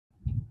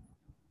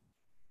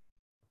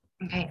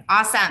Okay,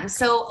 awesome.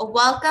 So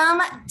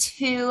welcome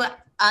to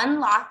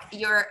Unlock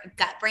Your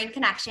Gut Brain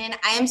Connection.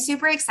 I am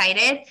super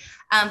excited.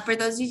 For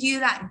those of you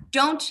that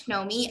don't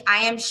know me, I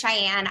am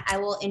Cheyenne. I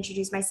will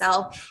introduce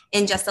myself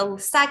in just a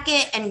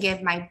second and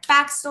give my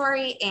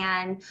backstory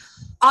and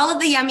all of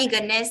the yummy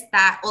goodness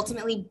that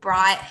ultimately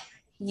brought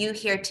you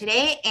here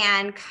today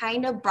and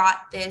kind of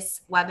brought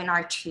this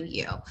webinar to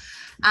you.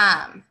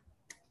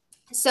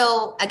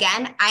 So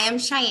again, I am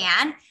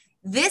Cheyenne.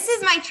 This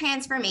is my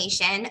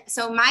transformation.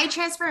 So my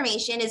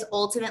transformation is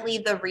ultimately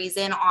the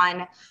reason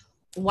on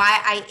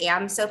why I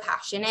am so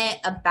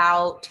passionate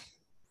about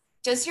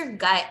just your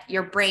gut,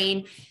 your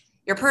brain,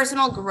 your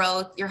personal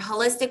growth, your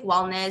holistic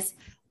wellness,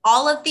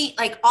 all of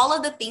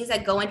the things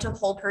that go into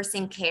whole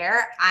person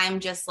care.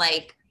 I'm just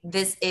like,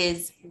 this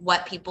is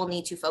what people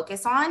need to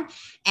focus on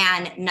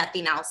and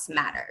nothing else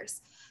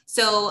matters.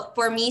 So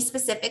for me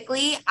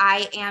specifically,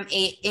 I am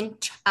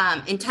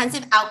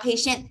intensive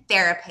outpatient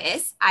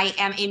therapist. I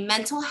am a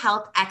mental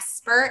health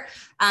expert.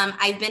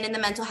 I've been in the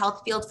mental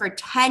health field for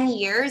 10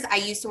 years. I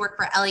used to work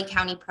for LA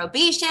County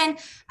Probation.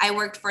 I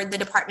worked for the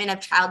Department of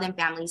Child and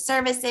Family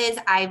Services.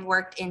 I've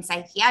worked in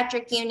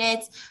psychiatric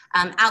units,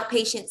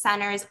 outpatient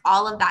centers,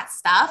 all of that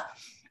stuff.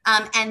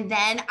 And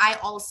then I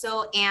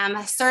also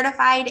am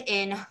certified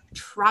in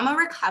trauma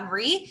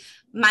recovery,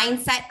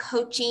 mindset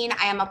coaching.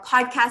 I am a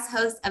podcast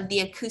host of the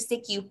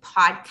Acoustic You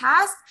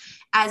podcast,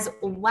 as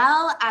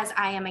well as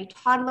I am a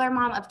toddler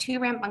mom of two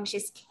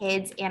rambunctious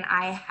kids, and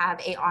I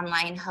have an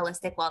online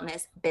holistic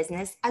wellness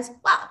business as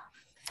well.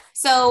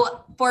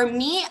 So for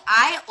me,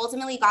 I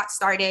ultimately got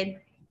started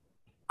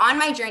on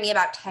my journey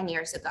about 10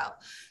 years ago.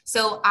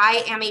 So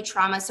I am a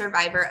trauma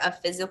survivor of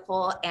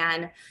physical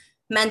and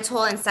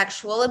mental and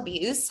sexual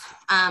abuse.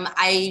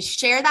 I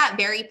share that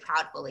very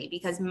proudly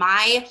because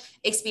my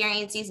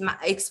experiences, my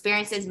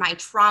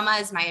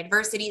traumas, my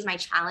adversities, my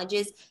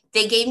challenges,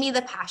 they gave me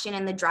the passion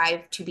and the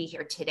drive to be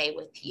here today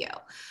with you.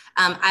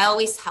 I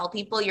always tell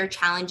people your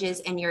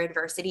challenges and your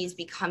adversities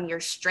become your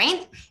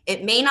strength.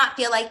 It may not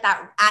feel like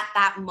that at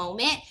that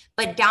moment,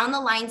 but down the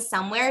line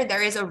somewhere,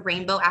 there is a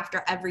rainbow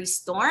after every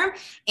storm.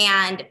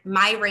 And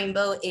my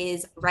rainbow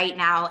is right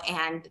now,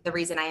 and the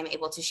reason I am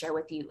able to share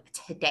with you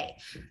today.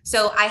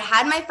 So I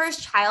had my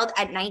first child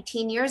at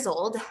 19 years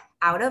old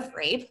out of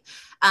rape.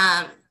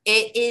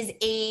 It is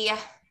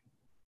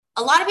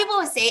a lot of people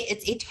would say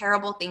it's a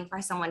terrible thing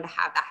for someone to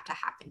have that to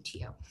happen to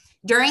you.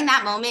 During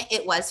that moment,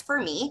 it was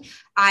for me.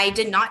 I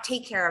did not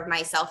take care of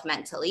myself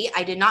mentally.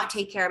 I did not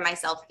take care of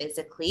myself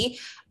physically.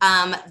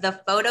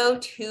 The photo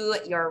to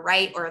your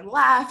right or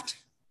left,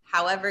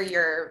 however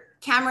your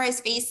camera is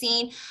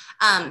facing,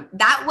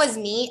 that was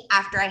me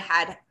after I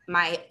had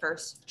my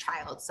first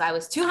child. So I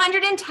was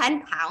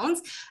 210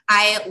 pounds.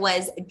 I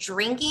was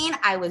drinking.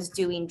 I was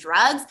doing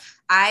drugs.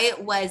 I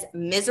was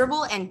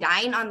miserable and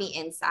dying on the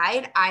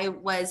inside. I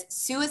was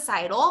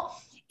suicidal,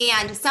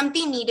 and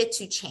something needed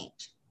to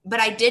change. But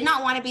I did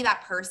not want to be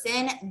that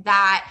person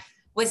that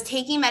was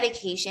taking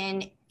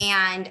medication,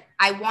 and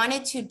I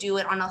wanted to do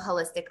it on a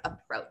holistic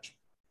approach.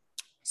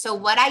 So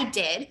what I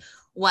did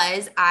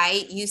was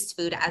I used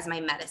food as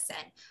my medicine.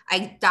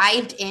 I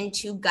dived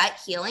into gut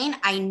healing.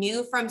 I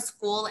knew from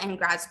school and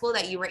grad school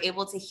that you were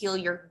able to heal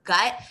your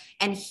gut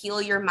and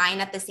heal your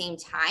mind at the same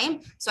time.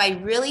 So I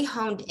really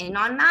honed in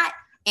on that.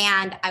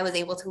 And I was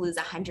able to lose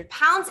 100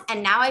 pounds.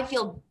 And now I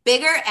feel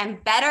bigger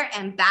and better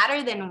and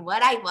badder than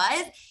what I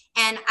was.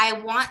 And I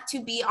want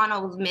to be on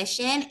a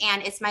mission,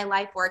 and it's my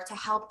life work to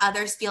help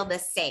others feel the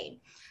same.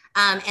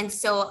 And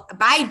so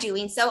by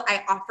doing so,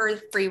 I offer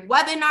free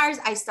webinars.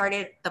 I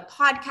started the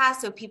podcast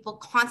so people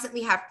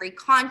constantly have free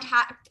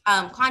content.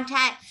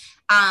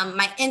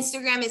 My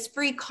Instagram is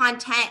free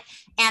content.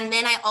 And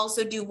then I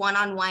also do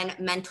one-on-one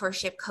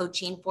mentorship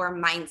coaching for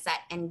mindset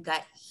and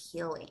gut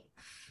healing.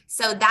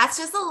 So that's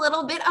just a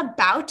little bit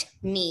about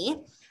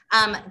me.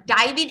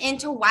 Diving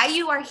into why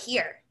you are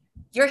here.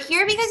 You're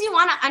here because you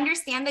want to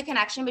understand the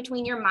connection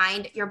between your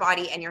mind, your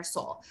body, and your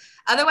soul.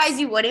 Otherwise,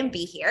 you wouldn't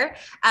be here.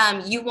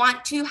 You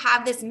want to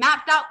have this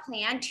mapped out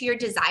plan to your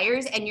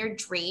desires and your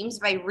dreams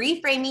by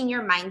reframing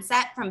your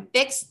mindset from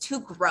fixed to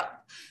growth.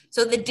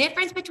 So the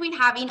difference between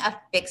having a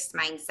fixed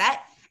mindset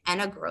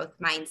and a growth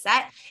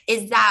mindset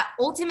is that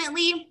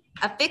ultimately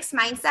a fixed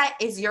mindset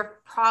is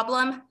your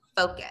problem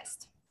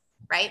focused,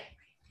 right?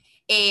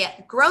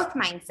 A growth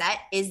mindset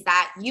is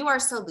that you are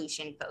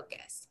solution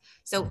focused.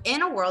 So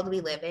in a world we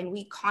live in,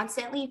 we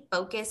constantly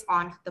focus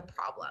on the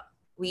problem.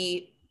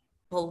 We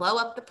blow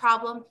up the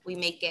problem. We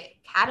make it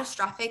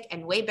catastrophic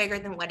and way bigger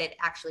than what it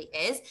actually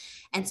is.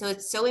 And so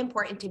it's so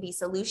important to be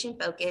solution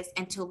focused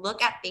and to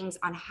look at things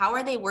on how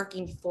are they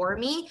working for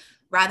me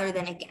rather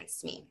than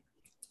against me.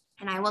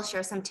 And I will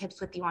share some tips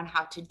with you on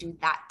how to do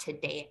that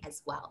today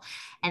as well.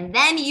 And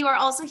then you are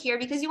also here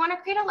because you want to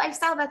create a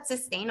lifestyle that's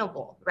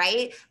sustainable,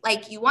 right?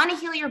 Like you want to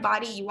heal your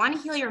body, you want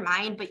to heal your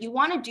mind, but you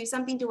want to do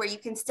something to where you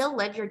can still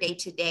live your day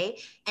to day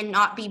and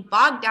not be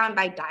bogged down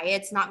by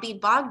diets, not be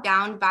bogged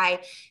down by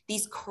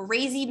these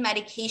crazy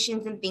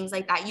medications and things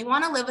like that. You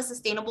want to live a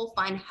sustainable,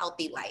 fun,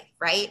 healthy life,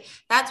 right?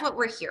 That's what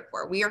we're here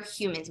for. We are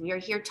humans. We are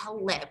here to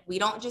live. We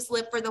don't just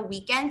live for the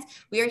weekends.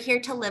 We are here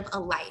to live a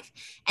life.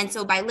 And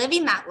so by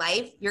living that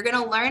life, you're going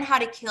to learn how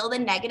to kill the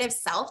negative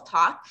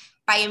self-talk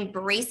by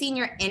embracing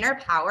your inner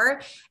power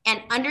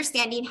and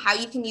understanding how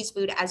you can use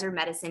food as your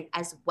medicine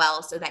as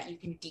well, so that you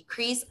can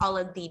decrease all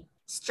of the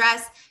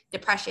stress,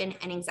 depression,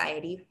 and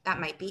anxiety that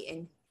might be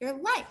in your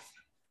life.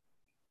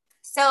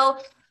 So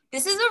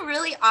this is a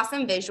really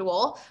awesome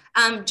visual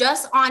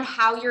just on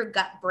how your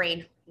gut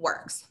brain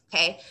works.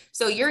 Okay.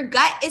 So your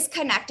gut is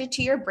connected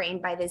to your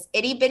brain by this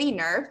itty bitty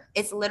nerve.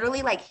 It's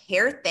literally like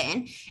hair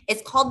thin.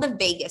 It's called the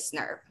vagus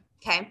nerve.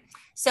 Okay.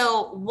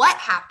 So what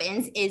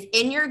happens is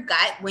in your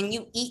gut, when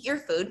you eat your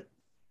food,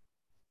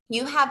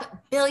 you have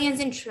billions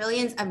and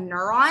trillions of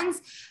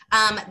neurons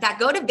that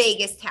go to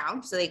Vegas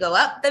town. So they go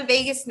up the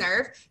vagus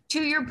nerve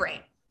to your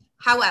brain.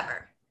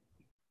 However,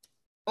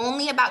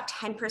 only about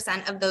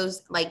 10% of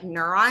those like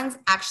neurons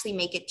actually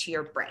make it to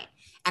your brain.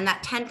 And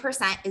that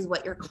 10% is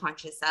what you're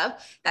conscious of.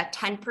 That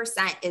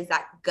 10% is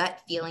that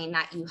gut feeling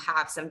that you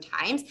have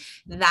sometimes.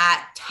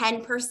 That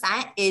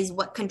 10% is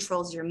what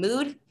controls your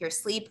mood, your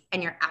sleep,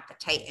 and your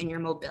appetite and your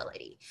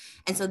mobility.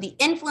 And so the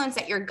influence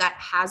that your gut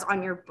has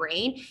on your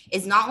brain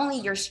is not only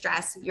your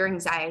stress, your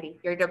anxiety,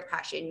 your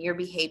depression, your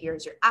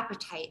behaviors, your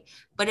appetite,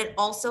 but it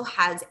also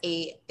has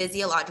a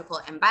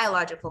physiological and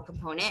biological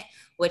component,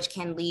 which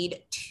can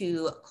lead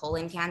to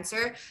colon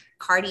cancer,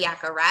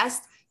 cardiac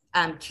arrest,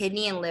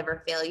 kidney and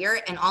liver failure,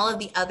 and all of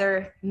the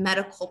other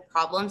medical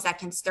problems that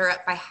can stir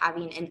up by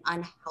having an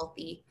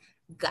unhealthy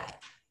gut.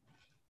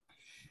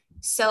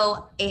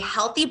 So a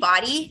healthy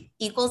body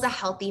equals a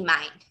healthy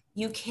mind.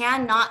 You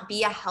cannot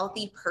be a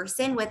healthy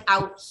person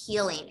without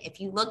healing.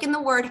 If you look in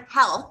the word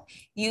health,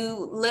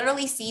 you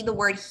literally see the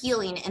word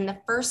healing in the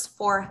first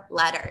 4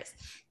 letters.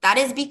 That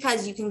is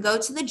because you can go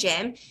to the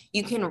gym,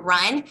 you can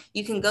run,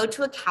 you can go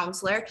to a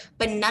counselor,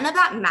 but none of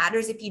that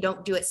matters if you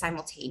don't do it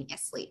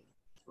simultaneously.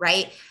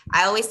 Right?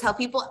 I always tell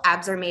people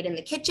abs are made in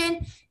the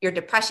kitchen, your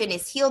depression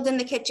is healed in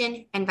the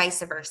kitchen, and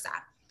vice versa.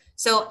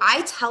 So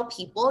I tell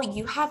people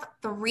you have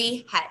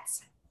 3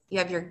 heads. You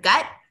have your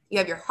gut, you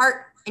have your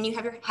heart, and you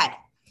have your head.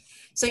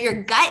 So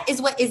your gut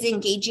is what is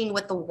engaging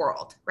with the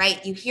world,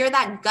 right? You hear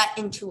that gut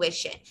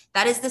intuition.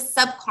 That is the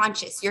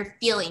subconscious, your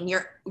feeling,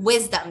 your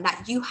wisdom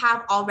that you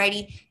have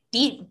already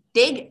dig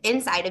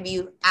inside of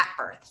you at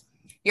birth.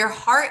 Your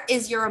heart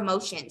is your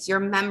emotions, your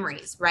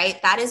memories,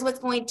 right? That is what's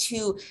going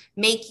to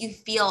make you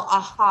feel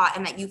aha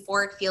and that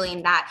euphoric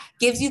feeling that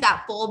gives you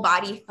that full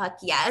body fuck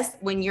yes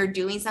when you're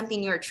doing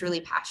something you're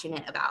truly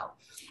passionate about.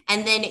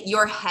 And then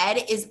your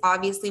head is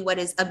obviously what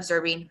is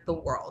observing the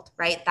world,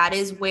 right? That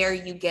is where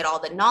you get all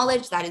the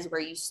knowledge. That is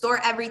where you store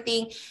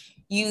everything.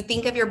 You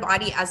think of your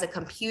body as a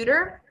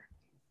computer.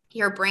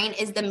 Your brain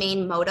is the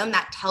main modem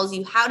that tells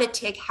you how to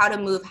tick, how to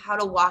move, how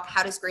to walk,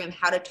 how to scream,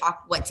 how to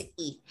talk, what to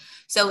eat.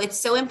 So it's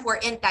so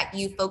important that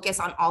you focus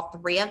on all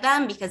 3 of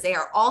them because they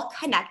are all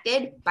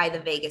connected by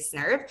the vagus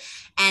nerve.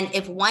 And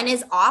if one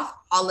is off,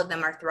 all of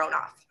them are thrown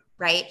off,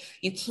 right?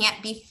 You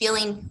can't be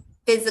feeling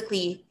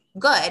physically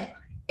good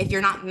if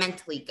you're not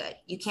mentally good.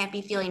 You can't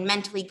be feeling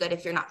mentally good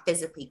if you're not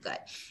physically good.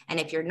 And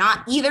if you're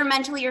not either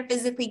mentally or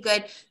physically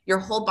good, your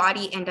whole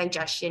body and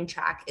digestion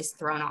tract is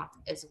thrown off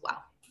as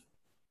well.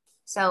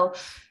 So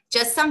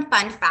just some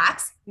fun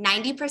facts,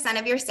 90%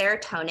 of your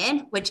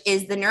serotonin, which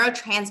is the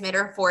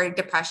neurotransmitter for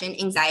depression,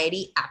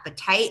 anxiety,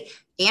 appetite,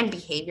 and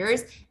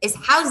behaviors, is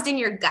housed in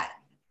your gut,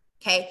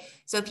 okay?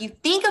 So if you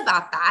think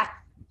about that,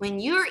 when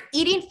you're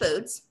eating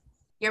foods,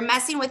 you're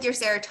messing with your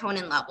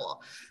serotonin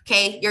level,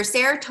 okay? Your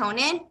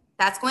serotonin,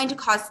 that's going to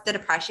cause the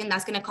depression,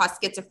 that's going to cause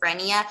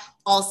schizophrenia,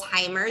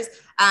 Alzheimer's,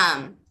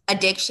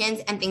 addictions,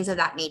 and things of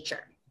that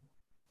nature.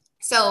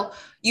 So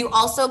you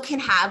also can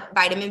have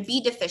vitamin B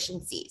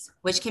deficiencies,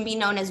 which can be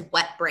known as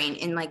wet brain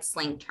in like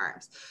slang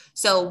terms.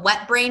 So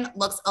wet brain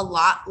looks a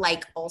lot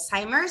like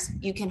Alzheimer's.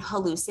 You can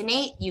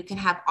hallucinate. You can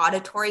have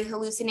auditory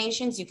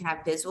hallucinations. You can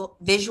have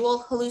visual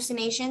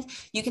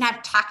hallucinations. You can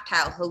have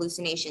tactile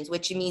hallucinations,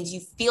 which means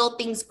you feel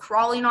things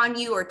crawling on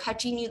you or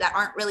touching you that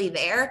aren't really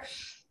there,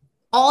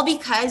 all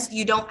because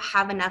you don't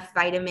have enough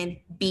vitamin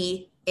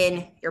B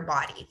in your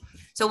body.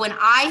 So when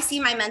I see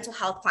my mental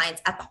health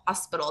clients at the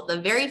hospital, the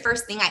very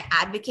first thing I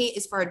advocate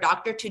is for a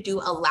doctor to do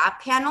a lab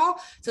panel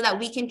so that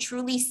we can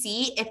truly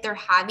see if they're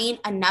having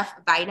enough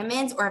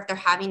vitamins or if they're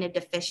having a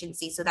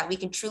deficiency so that we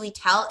can truly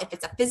tell if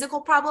it's a physical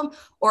problem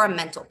or a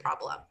mental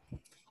problem.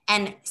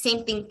 And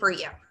same thing for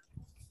you.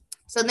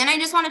 So then I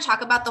just want to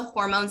talk about the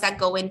hormones that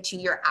go into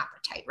your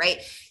appetite,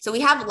 right? So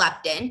we have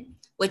leptin,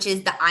 which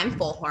is the I'm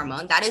full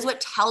hormone. That is what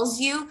tells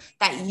you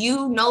that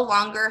you no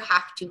longer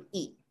have to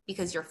eat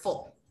because you're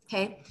full.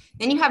 Okay.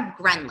 Then you have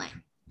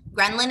ghrelin.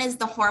 Ghrelin is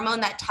the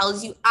hormone that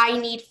tells you I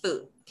need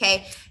food.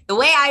 Okay. The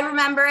way I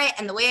remember it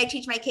and the way I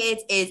teach my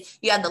kids is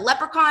you have the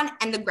leprechaun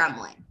and the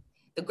gremlin.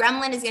 The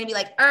gremlin is going to be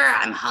like,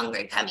 I'm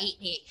hungry, come eat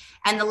me.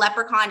 And the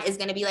leprechaun is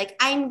going to be like,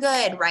 I'm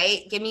good,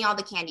 right? Give me all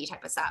the candy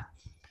type of stuff.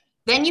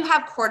 Then you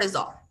have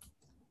cortisol.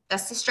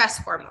 That's the stress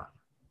hormone.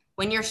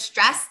 When you're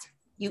stressed,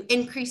 you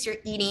increase your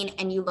eating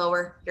and you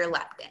lower your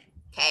leptin.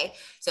 Okay.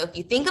 So if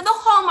you think of the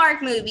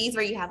Hallmark movies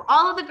where you have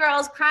all of the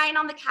girls crying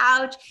on the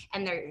couch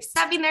and they're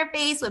stuffing their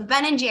face with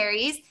Ben and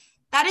Jerry's,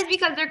 that is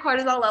because their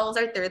cortisol levels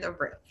are through the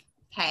roof.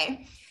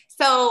 Okay.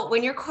 So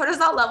when your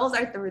cortisol levels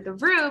are through the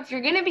roof,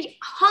 you're going to be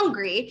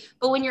hungry.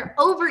 But when you're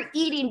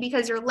overeating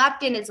because your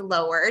leptin is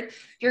lowered,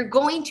 you're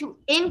going to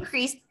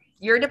increase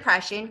your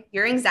depression,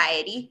 your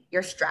anxiety,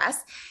 your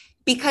stress,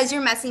 because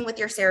you're messing with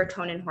your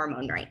serotonin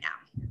hormone right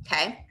now.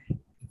 Okay.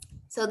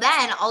 So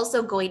then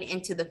also going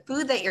into the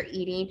food that you're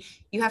eating,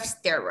 you have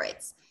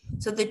steroids.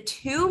 So the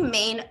two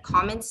main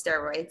common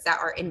steroids that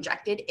are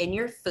injected in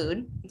your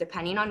food,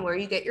 depending on where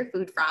you get your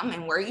food from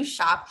and where you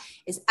shop,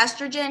 is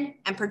estrogen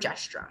and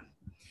progesterone.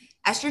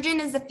 Estrogen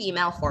is the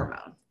female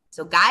hormone.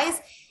 So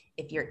guys,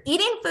 if you're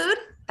eating food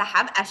that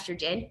have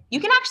estrogen, you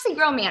can actually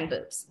grow man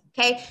boobs.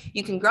 Okay.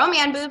 You can grow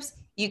man boobs.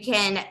 You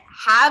can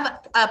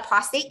have a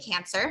prostate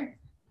cancer.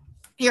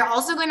 You're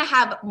also going to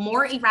have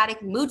more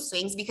erratic mood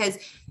swings because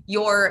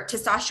your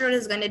testosterone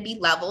is going to be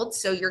leveled.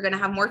 So you're going to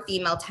have more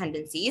female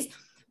tendencies.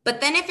 But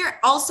then if you're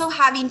also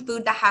having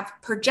food that have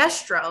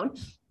progesterone,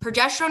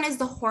 progesterone is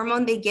the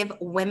hormone they give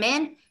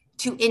women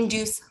to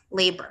induce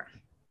labor.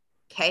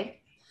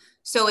 Okay.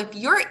 So if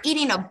you're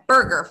eating a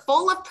burger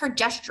full of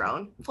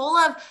progesterone, full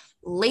of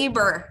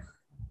labor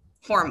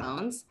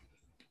hormones,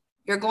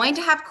 you're going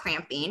to have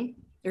cramping.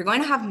 You're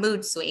going to have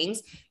mood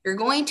swings. You're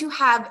going to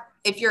have,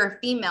 if you're a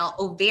female,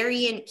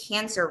 ovarian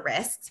cancer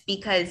risks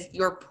because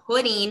you're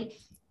putting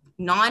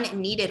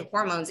non-needed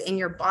hormones in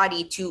your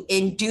body to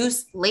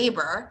induce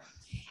labor.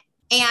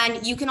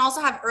 And you can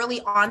also have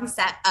early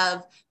onset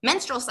of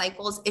menstrual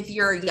cycles if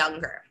you're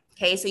younger.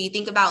 Okay, so you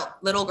think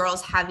about little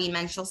girls having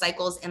menstrual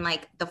cycles in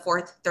like the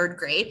 4th, 3rd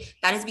grade.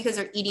 That is because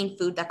they're eating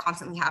food that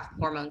constantly have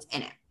hormones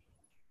in it.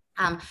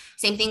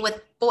 Same thing with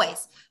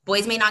boys.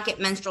 Boys may not get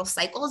menstrual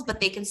cycles,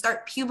 but they can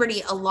start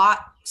puberty a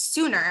lot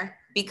sooner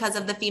because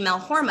of the female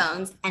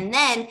hormones. And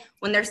then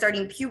when they're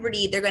starting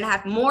puberty, they're going to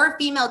have more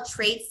female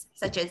traits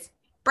such as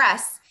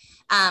breasts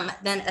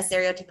than a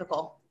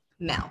stereotypical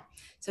male.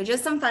 So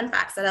just some fun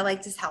facts that I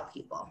like to tell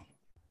people.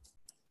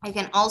 I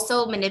can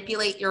also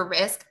manipulate your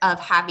risk of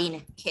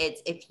having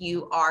kids if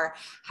you are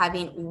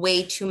having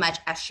way too much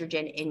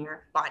estrogen in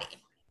your body.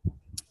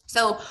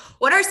 So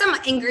what are some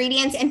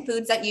ingredients and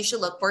foods that you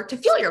should look for to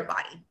fuel your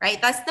body, right?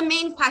 That's the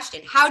main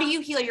question. How do you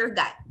heal your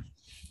gut?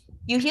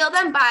 You heal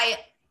them by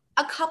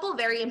a couple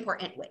very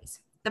important ways.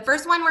 The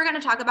first one we're going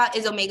to talk about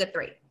is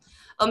omega-3.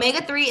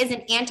 Omega-3 is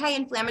an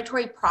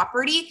anti-inflammatory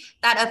property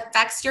that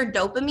affects your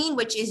dopamine,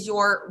 which is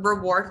your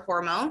reward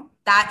hormone.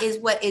 That is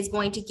what is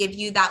going to give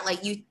you that,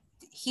 like, you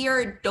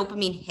hear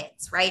dopamine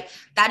hits, right?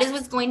 That is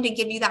what's going to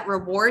give you that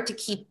reward to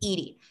keep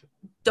eating.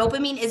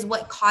 Dopamine is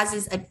what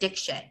causes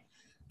addiction,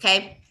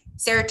 okay?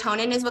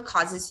 Serotonin is what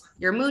causes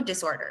your mood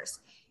disorders.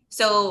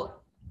 So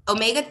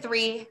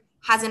omega-3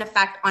 has an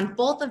effect on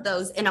both of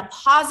those in a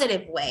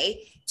positive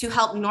way to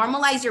help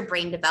normalize your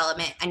brain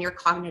development and your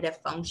cognitive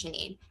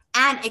functioning.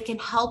 And it can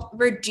help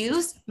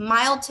reduce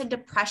mild to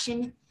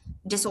depression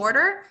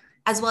disorder,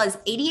 as well as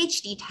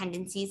ADHD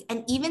tendencies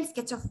and even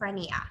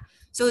schizophrenia.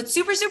 So it's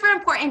super, super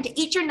important to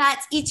eat your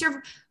nuts, eat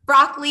your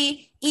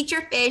broccoli, eat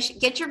your fish,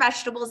 get your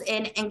vegetables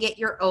in, and get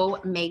your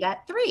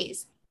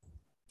omega-3s.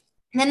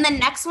 And then the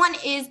next one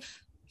is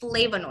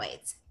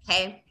flavonoids,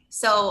 okay?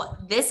 So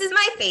this is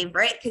my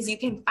favorite because you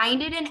can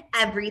find it in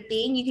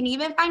everything. You can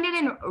even find it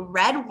in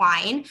red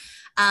wine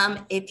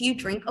if you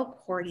drink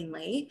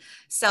accordingly.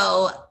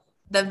 So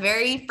the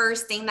very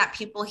first thing that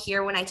people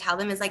hear when I tell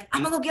them is like,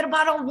 I'm gonna go get a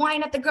bottle of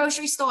wine at the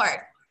grocery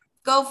store.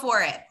 Go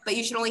for it, but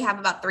you should only have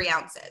about 3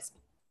 ounces.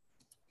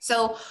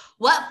 So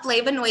what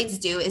flavonoids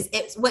do is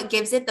it's what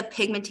gives it the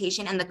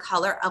pigmentation and the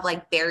color of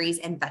like berries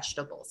and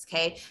vegetables,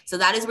 okay? So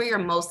that is where you're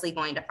mostly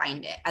going to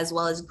find it, as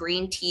well as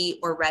green tea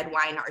or red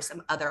wine or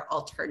some other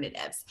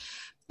alternatives.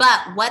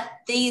 But what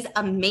these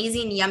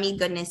amazing, yummy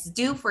goodness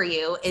do for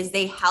you is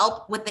they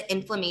help with the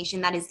inflammation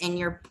that is in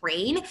your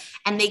brain,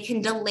 and they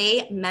can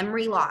delay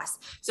memory loss.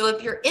 So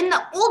if you're in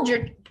the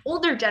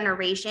older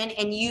generation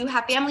and you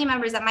have family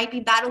members that might be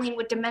battling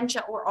with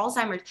dementia or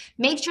Alzheimer's,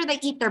 make sure they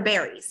eat their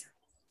berries.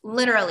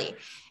 Literally.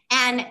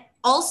 And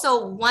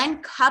also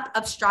 1 cup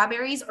of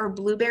strawberries or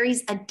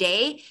blueberries a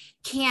day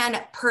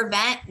can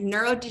prevent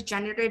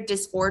neurodegenerative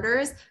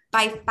disorders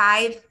by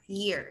 5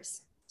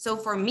 years. So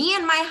for me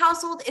and my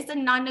household, it's a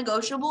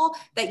non-negotiable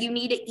that you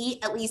need to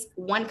eat at least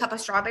 1 cup of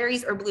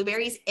strawberries or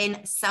blueberries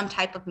in some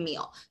type of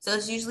meal. So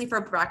it's usually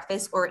for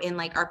breakfast or in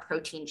like our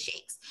protein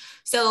shakes.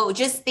 So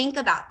just think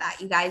about that,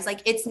 you guys.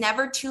 Like, it's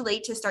never too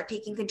late to start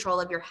taking control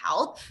of your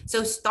health.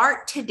 So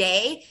start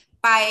today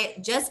by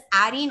just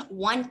adding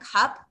 1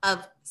 cup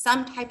of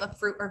some type of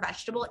fruit or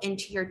vegetable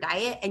into your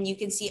diet, and you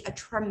can see a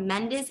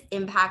tremendous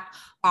impact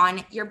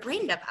on your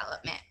brain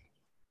development.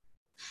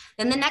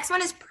 Then the next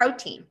one is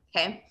protein.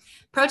 Okay.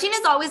 Protein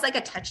is always like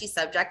a touchy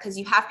subject because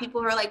you have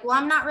people who are like, well,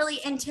 I'm not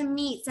really into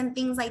meats and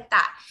things like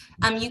that.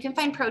 You can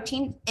find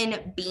protein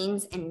in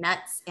beans and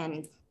nuts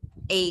and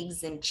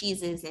eggs and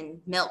cheeses and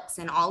milks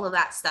and all of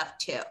that stuff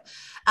too.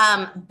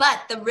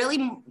 But the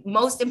really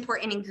most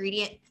important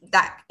ingredient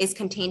that is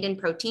contained in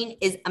protein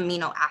is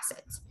amino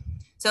acids.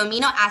 So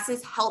amino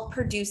acids help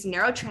produce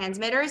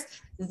neurotransmitters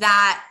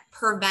that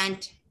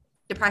prevent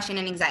depression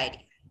and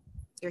anxiety,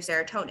 your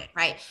serotonin,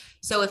 right?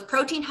 So if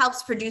protein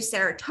helps produce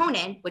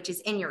serotonin, which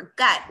is in your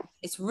gut,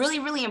 it's really,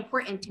 really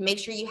important to make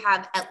sure you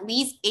have at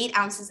least 8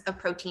 ounces of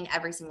protein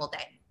every single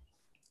day.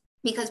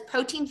 Because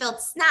protein-filled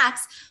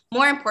snacks,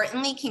 more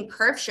importantly, can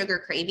curb sugar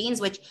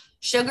cravings, which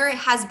sugar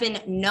has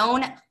been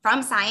known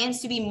from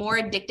science to be more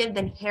addictive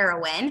than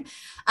heroin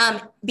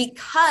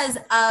because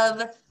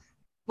of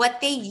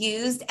what they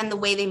used and the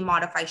way they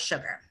modify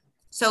sugar.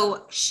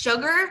 So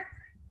sugar,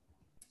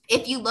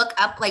 if you look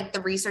up like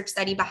the research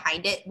study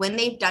behind it, when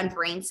they've done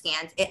brain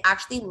scans, it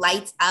actually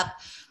lights up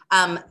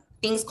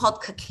things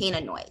called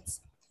cocaiinoids.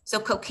 So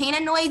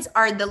cocaiinoids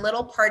are the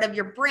little part of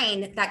your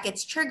brain that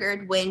gets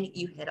triggered when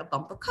you hit a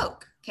bump of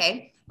Coke,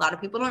 okay? A lot of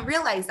people don't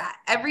realize that.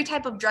 Every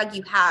type of drug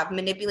you have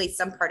manipulates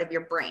some part of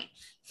your brain.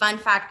 Fun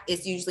fact,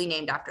 is usually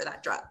named after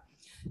that drug.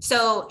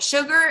 So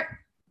sugar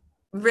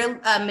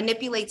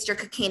manipulates your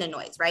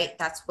cocaiinoids, right?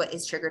 That's what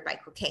is triggered by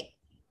cocaine.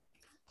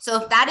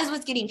 So if that is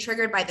what's getting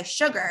triggered by the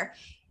sugar,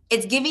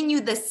 it's giving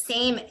you the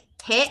same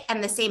hit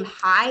and the same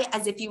high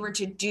as if you were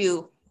to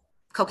do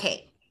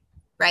cocaine,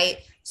 right?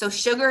 So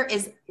sugar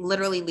is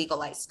literally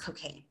legalized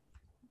cocaine.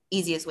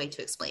 Easiest way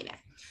to explain it.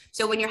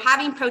 So when you're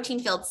having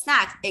protein-filled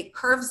snacks, it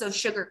curbs those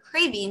sugar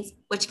cravings,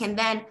 which can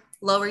then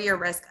lower your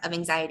risk of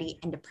anxiety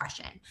and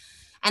depression.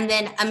 And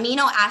then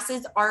amino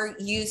acids are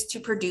used to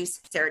produce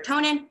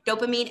serotonin,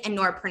 dopamine, and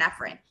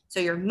norepinephrine. So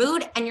your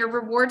mood and your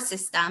reward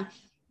system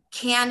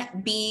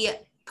can be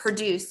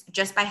produced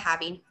just by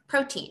having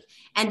protein.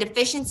 And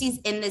deficiencies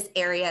in this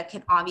area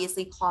can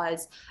obviously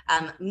cause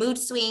mood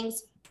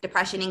swings,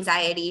 depression,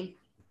 anxiety,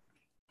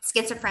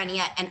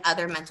 schizophrenia, and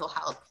other mental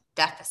health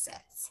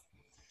deficits.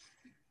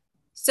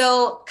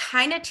 So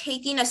kind of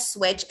taking a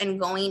switch and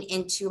going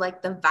into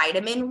like the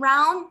vitamin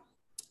realm,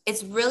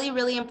 it's really,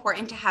 really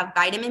important to have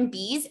vitamin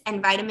B's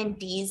and vitamin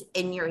D's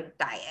in your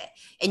diet.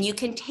 And you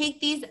can take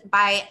these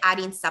by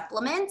adding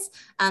supplements,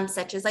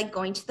 such as like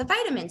going to the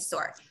vitamin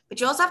store, but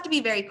you also have to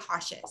be very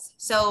cautious.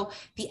 So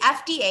the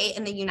FDA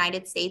in the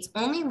United States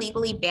only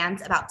legally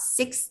bans about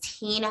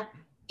 16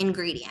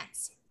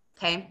 ingredients,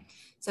 okay?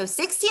 So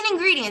 16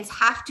 ingredients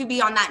have to be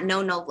on that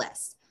no-no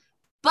list.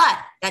 But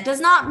that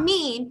does not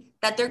mean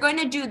that they're going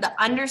to do the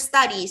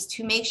understudies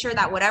to make sure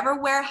that whatever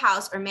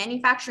warehouse or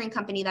manufacturing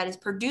company that is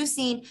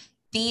producing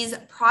these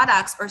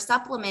products or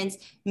supplements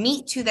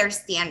meet to their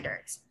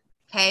standards,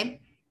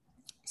 okay?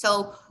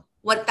 So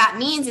what that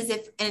means is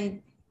if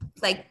in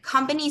like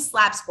company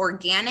slaps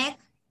organic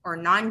or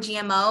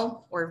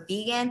non-GMO or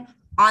vegan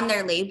on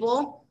their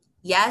label,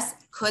 yes,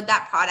 could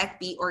that product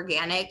be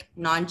organic,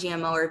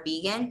 non-GMO or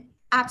vegan?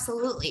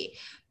 Absolutely.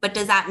 But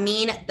does that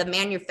mean the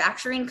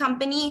manufacturing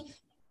company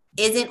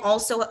isn't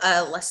also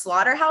a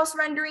slaughterhouse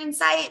rendering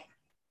site?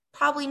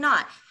 Probably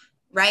not,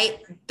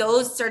 right?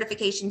 Those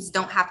certifications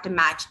don't have to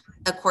match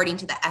according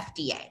to the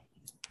FDA.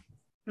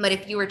 But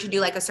if you were to do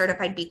like a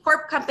certified B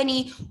Corp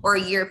company or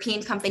a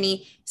European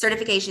company,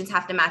 certifications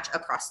have to match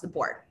across the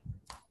board.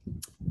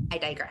 I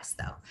digress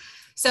though.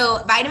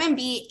 So vitamin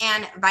B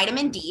and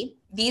vitamin D,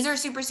 these are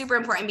super, super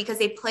important because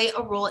they play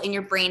a role in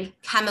your brain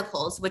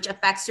chemicals, which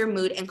affects your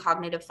mood and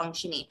cognitive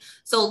functioning.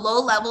 So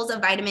low levels of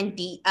vitamin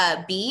B,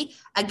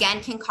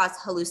 again, can cause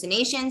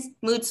hallucinations,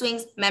 mood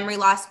swings, memory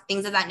loss,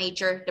 things of that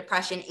nature,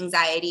 depression,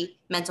 anxiety,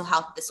 mental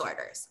health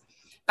disorders.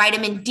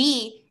 Vitamin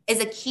D is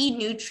a key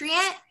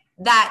nutrient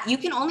that you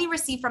can only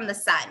receive from the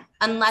sun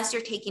unless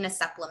you're taking a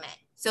supplement.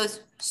 So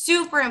it's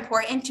super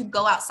important to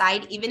go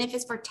outside, even if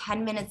it's for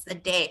 10 minutes a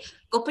day.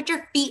 Go put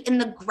your feet in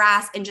the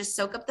grass and just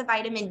soak up the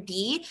vitamin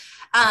D.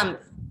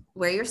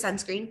 Wear your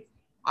sunscreen,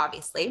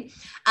 obviously.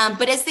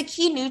 But it's the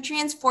key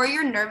nutrients for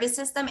your nervous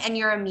system and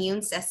your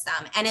immune system.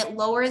 And it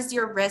lowers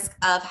your risk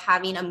of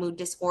having a mood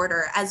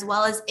disorder, as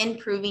well as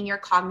improving your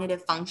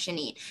cognitive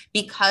functioning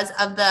because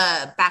of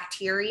the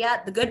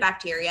bacteria, the good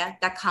bacteria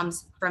that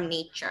comes from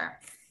nature.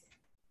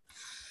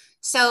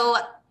 So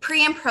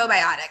pre and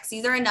probiotics,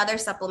 these are another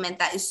supplement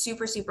that is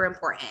super, super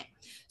important.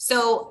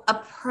 So a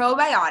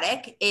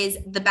probiotic is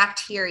the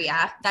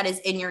bacteria that is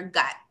in your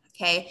gut,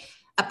 okay?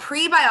 A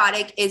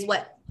prebiotic is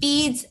what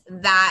feeds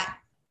that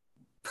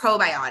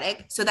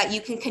probiotic so that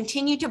you can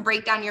continue to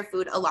break down your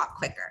food a lot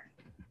quicker.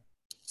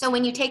 So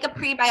when you take a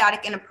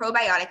prebiotic and a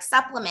probiotic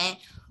supplement,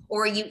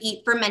 or you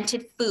eat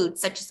fermented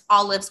foods such as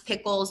olives,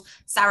 pickles,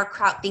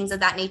 sauerkraut, things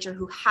of that nature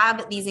who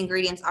have these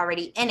ingredients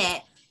already in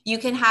it, you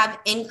can have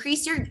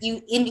increase your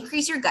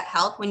gut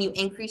health. When you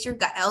increase your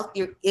gut health,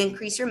 you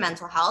increase your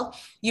mental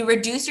health, you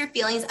reduce your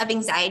feelings of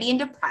anxiety and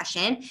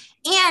depression,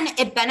 and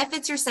it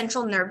benefits your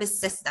central nervous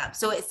system.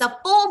 So it's a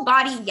full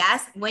body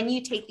yes when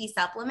you take these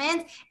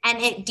supplements,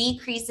 and it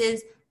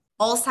decreases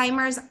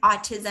Alzheimer's,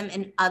 autism,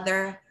 and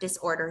other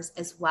disorders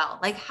as well.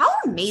 Like, how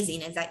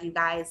amazing is that, you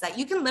guys, that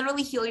you can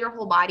literally heal your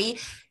whole body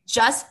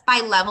just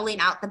by leveling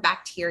out the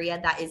bacteria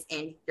that is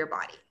in your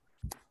body.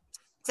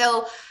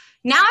 So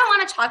now I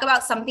want to talk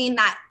about something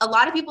that a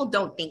lot of people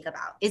don't think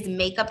about is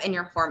makeup and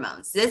your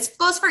hormones. This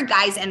goes for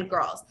guys and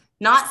girls.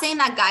 Not saying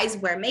that guys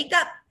wear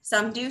makeup.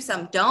 Some do,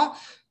 some don't.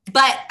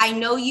 But I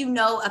know you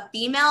know a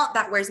female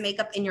that wears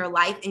makeup in your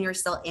life and you're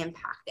still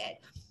impacted.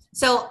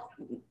 So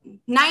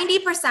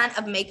 90%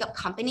 of makeup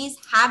companies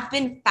have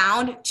been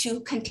found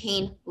to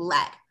contain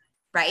lead,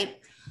 right?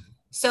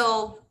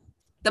 So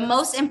the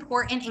most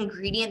important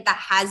ingredient that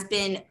has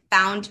been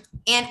found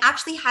and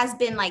actually has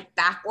been like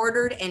back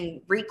ordered and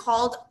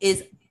recalled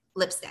is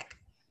lipstick.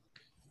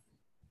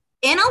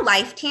 In a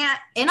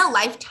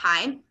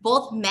lifetime,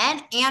 both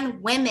men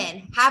and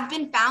women have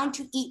been found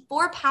to eat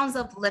 4 pounds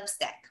of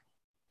lipstick.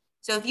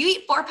 So if you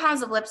eat 4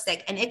 pounds of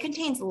lipstick and it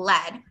contains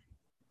lead,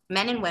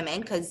 men and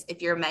women, because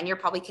if you're a man, you're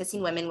probably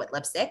kissing women with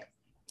lipstick,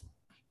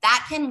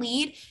 that can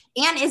lead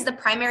and is the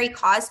primary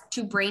cause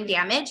to brain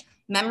damage,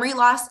 memory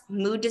loss,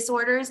 mood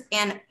disorders,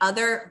 and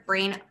other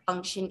brain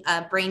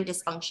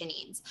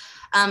dysfunctionings.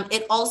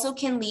 It also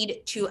can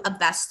lead to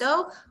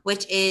asbesto,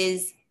 which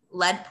is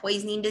lead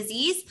poisoning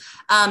disease,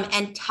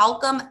 and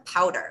talcum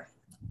powder.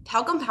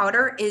 Talcum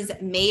powder is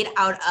made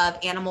out of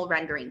animal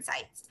rendering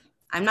sites.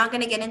 I'm not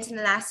going to get into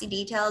the nasty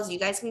details. You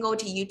guys can go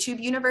to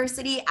YouTube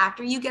University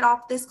after you get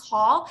off this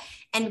call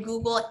and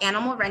Google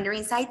animal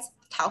rendering sites,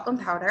 talcum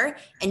powder,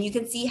 and you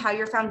can see how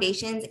your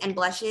foundations and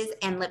blushes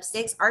and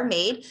lipsticks are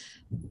made.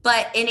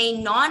 But in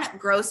a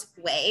non-gross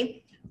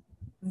way,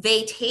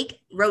 they take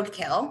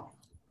roadkill,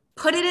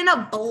 put it in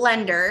a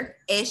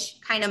blender-ish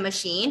kind of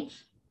machine,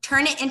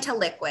 turn it into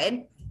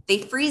liquid. They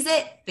freeze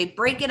it, they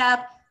break it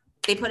up,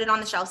 they put it on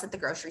the shelves at the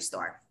grocery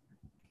store.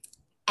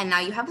 And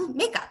now you have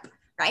makeup,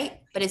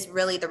 right? But it's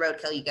really the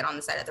roadkill you get on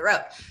the side of the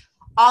road.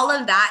 All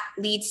of that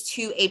leads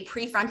to a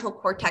prefrontal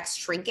cortex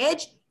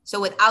shrinkage.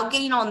 So without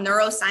getting all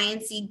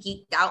neuroscience-y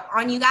geeked out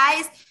on you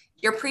guys,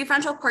 your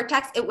prefrontal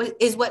cortex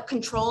is what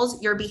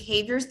controls your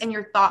behaviors and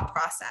your thought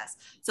process.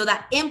 So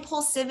that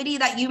impulsivity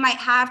that you might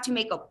have to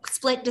make a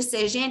split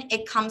decision,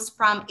 it comes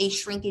from a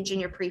shrinkage in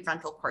your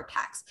prefrontal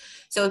cortex.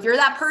 So if you're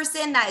that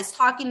person that is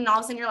talking and all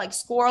of a sudden you're like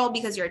squirrel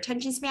because your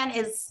attention span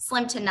is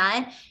slim to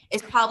none,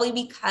 it's probably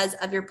because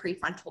of your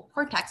prefrontal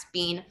cortex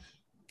being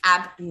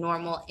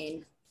abnormal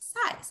in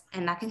size.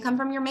 And that can come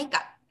from your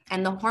makeup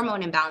and the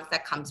hormone imbalance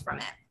that comes from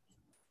it.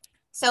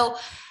 So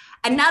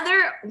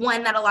another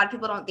one that a lot of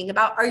people don't think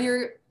about are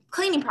your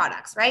cleaning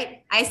products,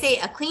 right? I say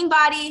a clean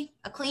body,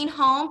 a clean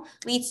home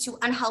leads to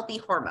unhealthy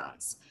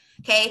hormones.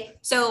 Okay,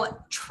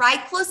 so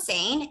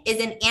triclosan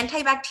is an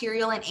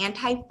antibacterial and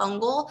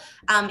antifungal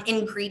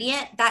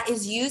ingredient that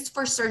is used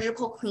for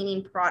surgical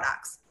cleaning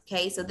products.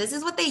 Okay, so this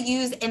is what they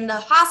use in the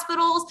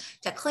hospitals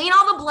to clean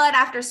all the blood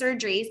after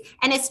surgeries,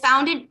 and it's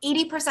found in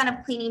 80%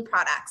 of cleaning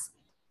products.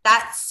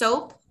 That's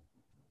soap,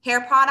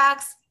 hair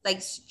products like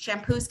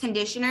shampoos,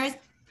 conditioners,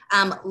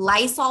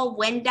 Lysol,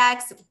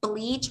 Windex,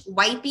 bleach,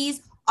 wipies,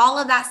 all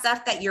of that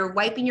stuff that you're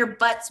wiping your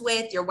butts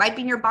with, you're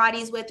wiping your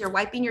bodies with, you're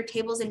wiping your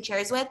tables and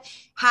chairs with,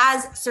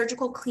 has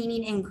surgical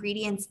cleaning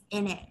ingredients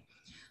in it.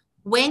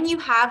 When you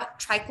have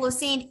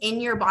triclosan in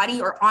your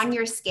body or on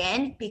your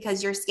skin,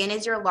 because your skin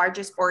is your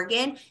largest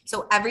organ,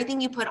 so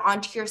everything you put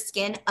onto your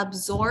skin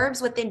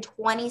absorbs within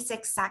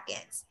 26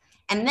 seconds.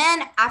 And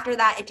then after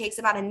that, it takes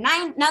about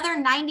another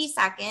 90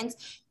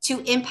 seconds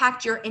to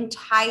impact your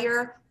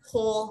entire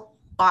whole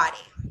body.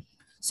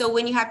 So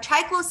when you have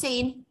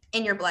triclosan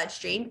in your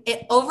bloodstream,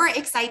 it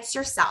overexcites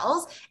your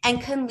cells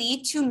and can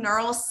lead to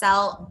neural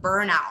cell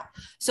burnout.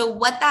 So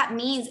what that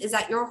means is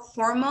that your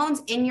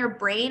hormones in your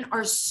brain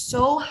are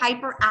so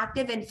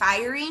hyperactive and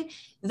firing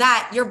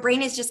that your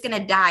brain is just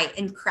going to die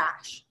and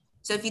crash.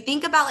 So if you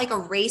think about like a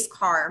race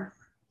car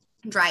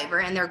driver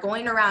and they're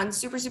going around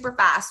super, super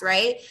fast,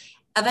 right?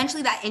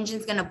 Eventually that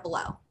engine's going to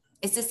blow.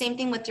 It's the same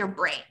thing with your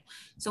brain.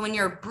 So when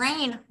your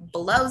brain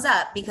blows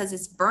up because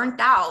it's burnt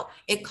out,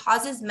 it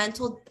causes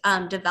mental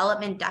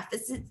development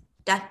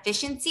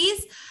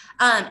deficiencies.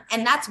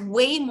 And that's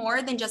way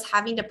more than just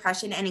having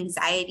depression and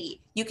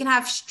anxiety. You can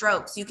have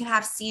strokes, you can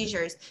have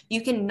seizures,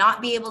 you can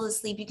not be able to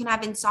sleep, you can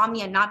have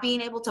insomnia, not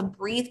being able to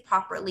breathe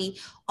properly,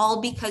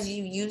 all because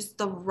you used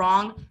the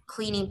wrong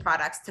cleaning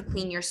products to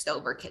clean your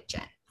stove or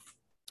kitchen.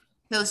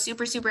 So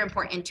super, super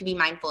important to be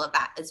mindful of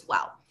that as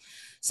well.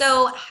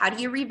 So how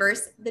do you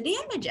reverse the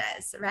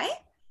damages, right?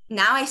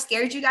 Now I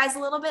scared you guys a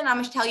little bit and I'm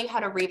going to tell you how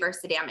to reverse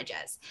the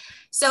damages.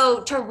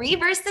 So to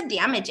reverse the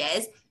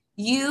damages,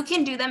 you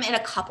can do them in a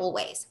couple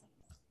ways.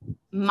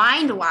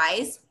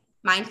 Mind-wise,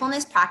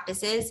 mindfulness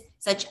practices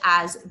such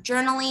as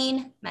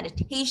journaling,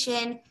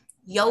 meditation,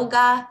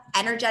 yoga,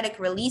 energetic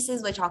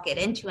releases, which I'll get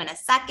into in a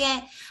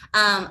second,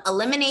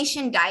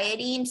 elimination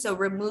dieting, so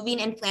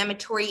removing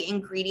inflammatory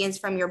ingredients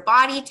from your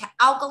body to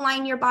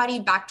alkaline your body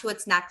back to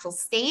its natural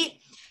state,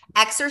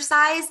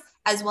 exercise,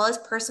 as well as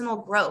personal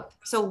growth.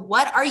 So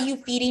what are you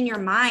feeding your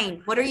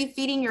mind? What are you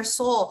feeding your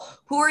soul?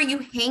 Who are you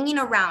hanging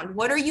around?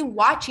 What are you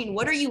watching?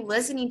 What are you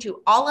listening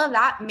to? All of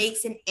that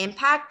makes an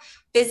impact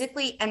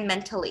physically and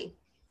mentally.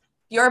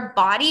 Your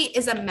body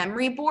is a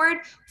memory board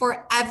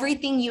for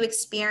everything you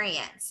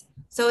experience.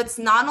 So it's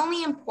not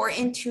only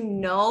important to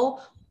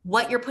know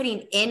what you're putting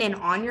in and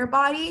on your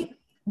body,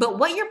 but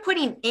what you're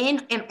putting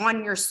in and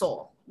on your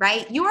soul,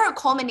 right? You are a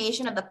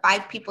culmination of the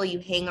 5 people you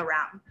hang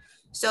around.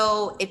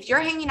 So if you're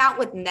hanging out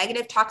with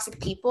negative,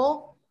 toxic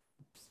people,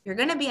 you're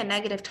going to be a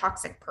negative,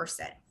 toxic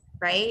person,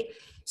 right?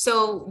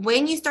 So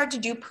when you start to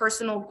do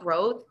personal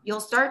growth, you'll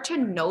start to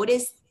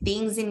notice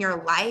things in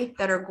your life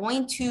that are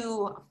going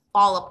to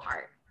fall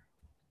apart.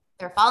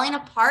 They're falling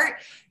apart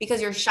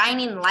because you're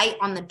shining light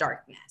on the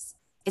darkness.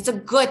 It's a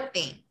good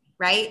thing,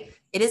 right?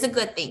 It is a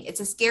good thing. It's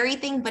a scary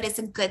thing, but it's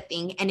a good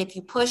thing. And if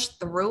you push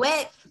through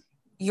it,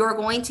 you're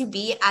going to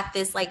be at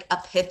this like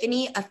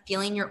epiphany of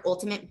feeling your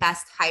ultimate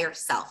best higher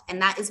self.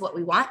 And that is what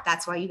we want.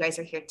 That's why you guys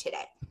are here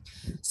today.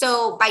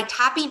 So by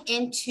tapping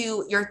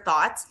into your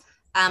thoughts,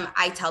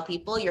 I tell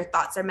people your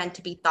thoughts are meant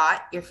to be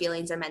thought. Your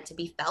feelings are meant to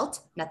be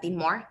felt. Nothing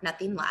more,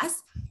 nothing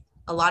less.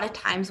 A lot of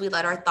times we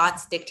let our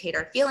thoughts dictate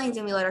our feelings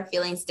and we let our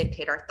feelings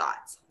dictate our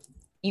thoughts.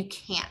 You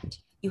can't.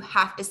 You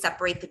have to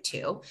separate the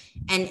two.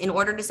 And in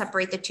order to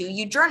separate the two,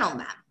 you journal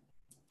them.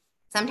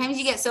 Sometimes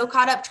you get so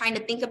caught up trying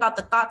to think about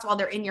the thoughts while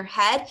they're in your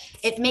head,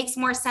 it makes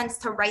more sense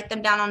to write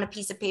them down on a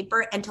piece of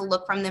paper and to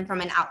look from them from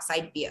an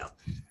outside view.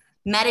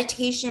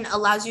 Meditation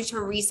allows you to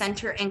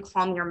recenter and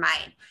calm your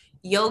mind.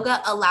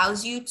 Yoga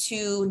allows you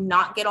to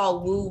not get all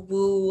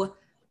woo-woo,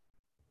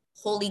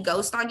 Holy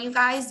Ghost on you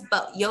guys,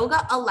 but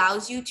yoga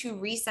allows you to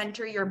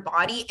recenter your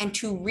body and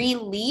to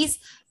release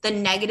the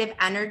negative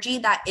energy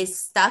that is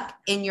stuck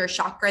in your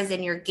chakras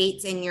and your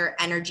gates and your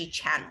energy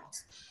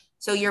channels.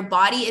 So your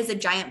body is a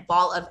giant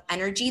ball of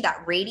energy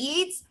that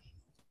radiates.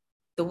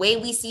 The way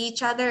we see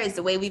each other is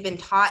the way we've been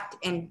taught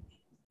and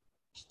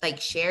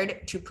like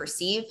shared to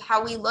perceive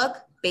how we look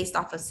based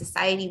off of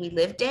society we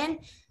lived in.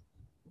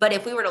 But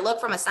if we were to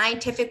look from a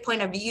scientific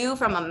point of view,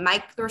 from a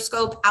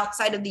microscope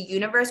outside of the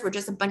universe, we're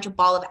just a bunch of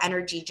ball of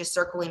energy just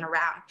circling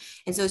around.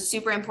 And so it's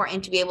super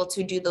important to be able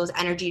to do those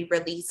energy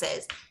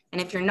releases.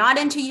 And if you're not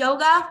into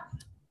yoga,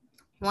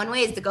 one way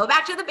is to go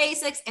back to the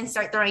basics and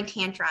start throwing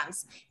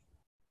tantrums.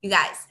 You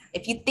guys,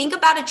 if you think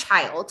about a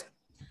child,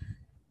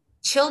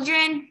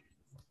 children,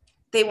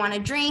 they want to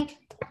drink,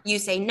 you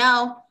say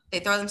no, they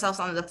throw themselves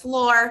on the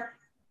floor,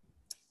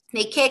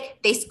 they kick,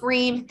 they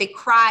scream, they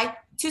cry.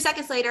 2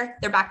 seconds later,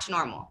 they're back to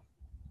normal,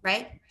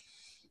 right?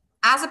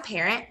 As a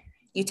parent,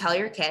 you tell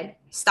your kid,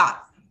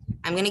 stop.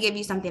 I'm going to give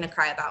you something to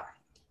cry about.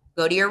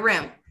 Go to your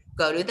room.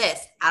 Go do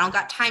this. I don't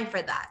got time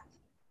for that,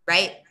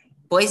 right?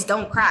 Boys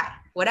don't cry.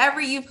 Whatever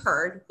you've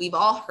heard, we've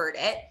all heard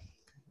it.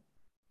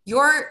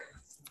 You're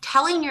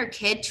telling your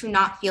kid to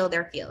not feel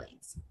their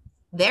feelings.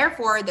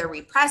 Therefore, they're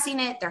repressing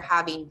it. They're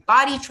having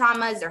body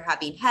traumas. They're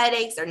having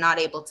headaches. They're not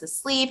able to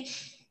sleep.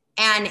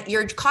 And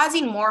you're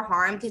causing more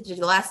harm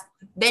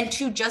than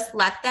to just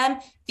let them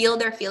feel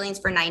their feelings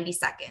for 90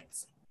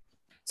 seconds.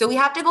 So we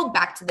have to go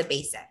back to the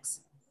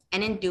basics.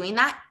 And in doing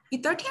that,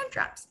 you throw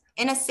tantrums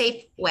in a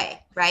safe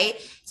way, right?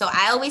 So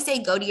I always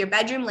say, go to your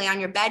bedroom, lay on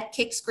your bed,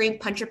 kick, scream,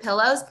 punch your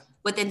pillows.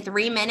 Within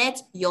 3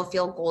 minutes, you'll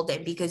feel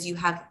golden because you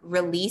have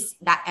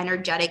released that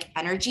energetic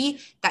energy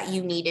that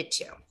you needed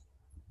to.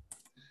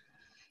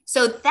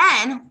 So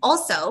then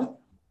also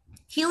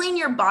healing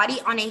your body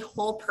on a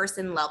whole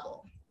person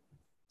level.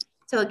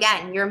 So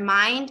again, your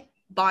mind,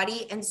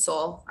 body, and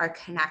soul are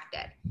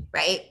connected,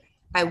 right?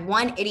 By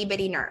one itty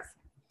bitty nerve.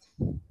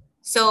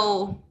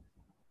 So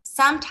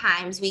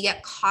sometimes we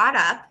get caught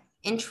up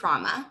in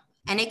trauma,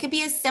 and it could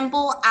be as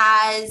simple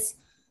as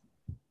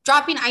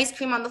dropping ice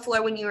cream on the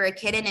floor when you were a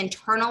kid and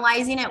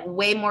internalizing it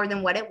way more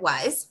than what it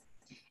was.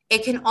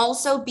 It can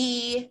also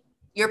be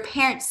your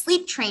parents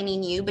sleep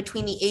training you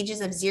between the ages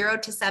of 0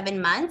 to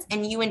 7 months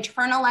and you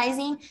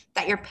internalizing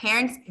that your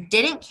parents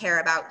didn't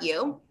care about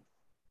you.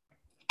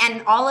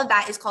 And all of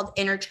that is called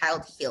inner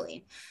child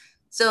healing.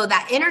 So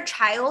that inner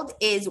child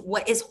is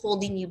what is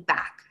holding you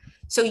back.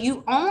 So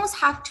you almost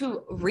have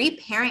to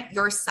reparent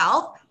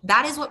yourself.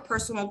 That is what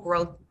personal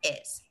growth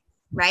is,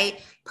 right?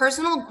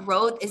 Personal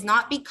growth is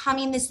not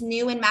becoming this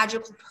new and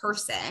magical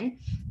person.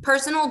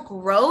 Personal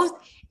growth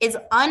is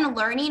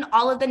unlearning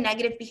all of the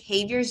negative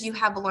behaviors you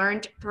have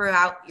learned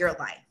throughout your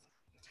life.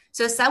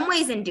 So some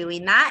ways in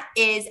doing that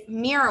is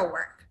mirror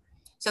work.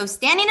 So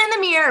standing in the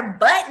mirror,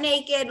 butt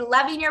naked,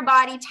 loving your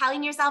body,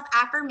 telling yourself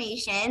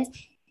affirmations,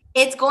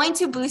 it's going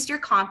to boost your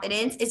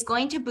confidence. It's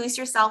going to boost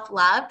your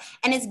self-love,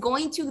 and it's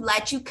going to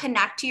let you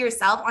connect to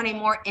yourself on a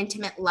more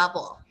intimate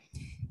level.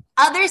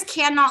 Others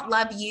cannot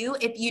love you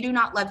if you do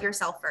not love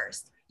yourself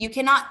first. You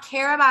cannot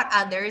care about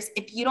others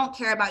if you don't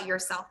care about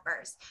yourself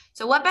first.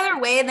 So what better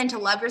way than to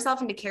love yourself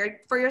and to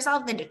care for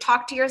yourself than to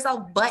talk to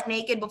yourself butt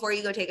naked before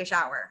you go take a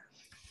shower?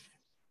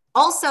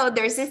 Also,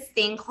 there's this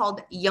thing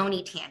called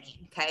yoni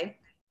tanning, okay?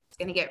 It's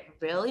going to get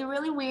really,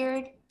 really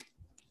weird.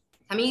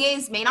 Some of you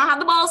guys may not have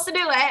the balls to do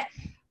it,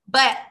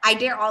 but I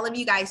dare all of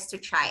you guys to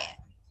try it.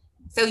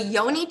 So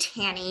yoni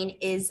tanning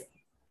is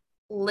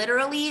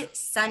literally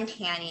sun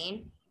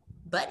tanning,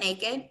 butt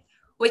naked,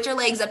 with your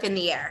legs up in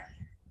the air.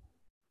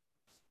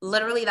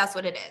 Literally, that's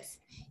what it is.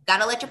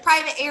 Got to let your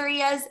private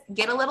areas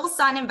get a little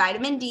sun and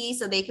vitamin D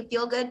so they can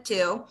feel good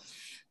too.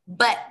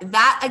 But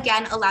that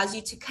again allows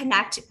you to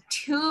connect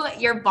to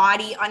your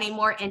body on a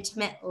more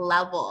intimate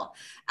level.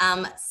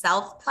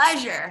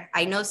 Self-pleasure.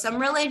 I know some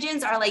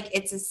religions are like,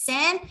 it's a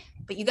sin,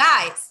 but you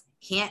guys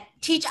can't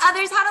teach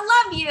others how to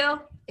love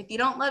you if you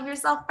don't love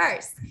yourself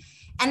first.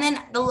 And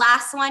then the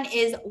last one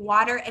is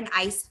water and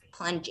ice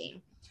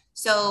plunging.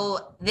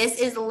 So this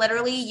is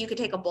literally, you could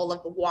take a bowl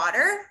of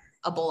water,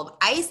 a bowl of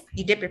ice,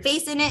 you dip your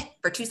face in it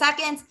for 2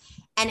 seconds,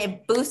 and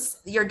it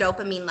boosts your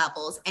dopamine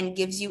levels and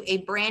gives you a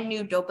brand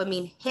new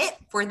dopamine hit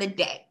for the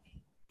day.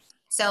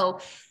 So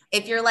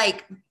if you're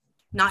like,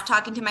 not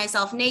talking to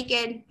myself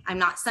naked, I'm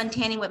not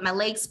suntanning with my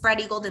legs spread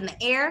eagled in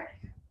the air,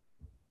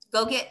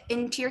 go get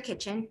into your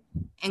kitchen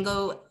and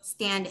go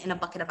stand in a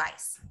bucket of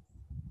ice.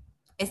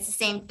 It's the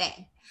same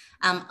thing.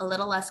 A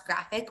little less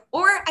graphic,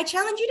 or I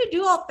challenge you to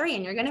do all three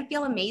and you're going to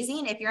feel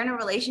amazing. If you're in a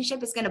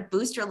relationship, it's going to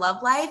boost your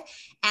love life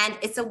and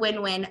it's a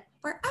win-win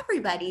for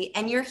everybody.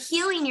 And you're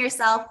healing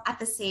yourself at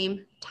the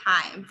same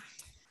time.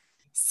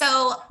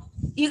 So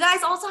you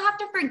guys also have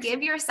to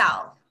forgive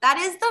yourself. That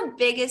is the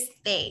biggest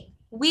thing.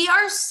 We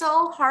are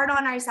so hard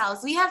on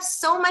ourselves. We have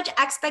so much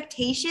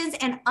expectations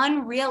and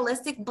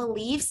unrealistic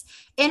beliefs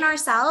in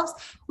ourselves.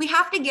 We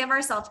have to give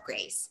ourselves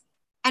grace.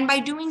 And by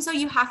doing so,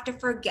 you have to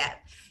forgive.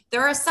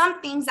 There are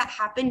some things that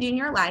happened in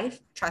your life,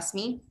 trust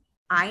me,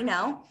 I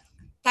know,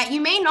 that you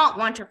may not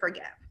want to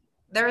forgive.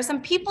 There are some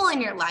people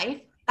in your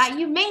life that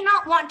you may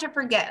not want to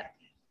forgive.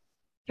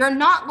 You're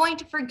not going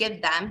to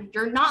forgive them.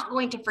 You're not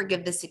going to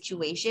forgive the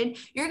situation.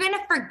 You're going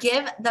to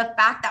forgive the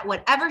fact that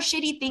whatever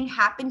shitty thing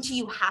happened to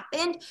you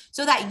happened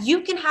so that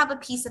you can have a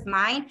peace of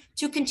mind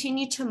to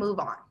continue to move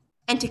on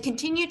and to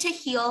continue to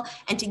heal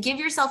and to give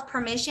yourself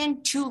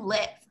permission to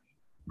live,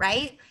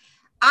 right?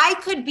 I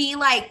could be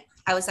like,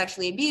 I was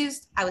sexually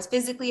abused. I was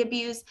physically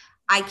abused.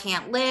 I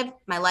can't live.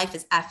 My life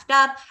is effed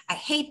up. I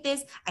hate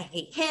this. I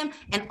hate him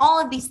and all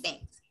of these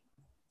things.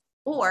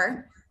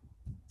 Or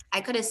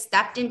I could have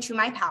stepped into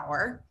my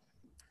power.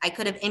 I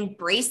could have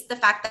embraced the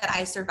fact that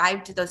I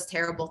survived those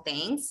terrible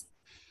things.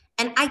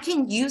 And I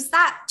can use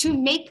that to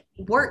make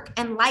work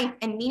and life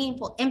and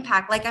meaningful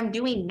impact like I'm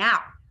doing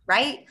now,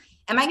 right?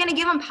 Am I going to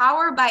give them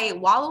power by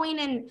wallowing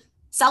in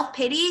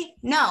self-pity?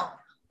 No.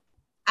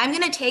 I'm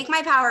going to take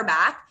my power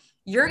back.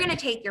 You're going to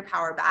take your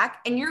power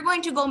back and you're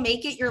going to go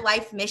make it your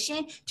life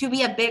mission to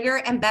be a bigger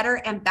and better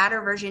and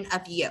better version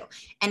of you.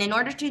 And in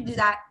order to do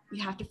that,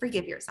 you have to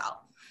forgive yourself.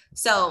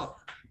 So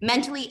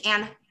mentally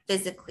and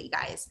physically,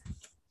 guys.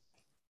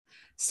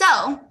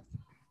 So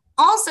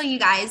also, you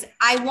guys,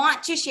 I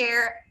want to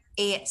share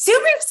a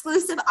super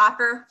exclusive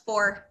offer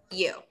for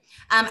you.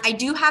 I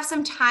do have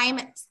some time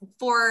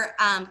for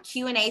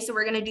Q&A, so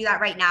we're going to do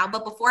that right now.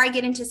 But before I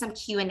get into some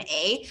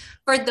Q&A,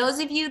 for those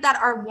of you that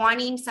are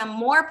wanting some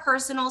more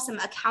personal, some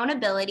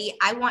accountability,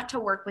 I want to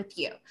work with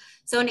you.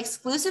 So an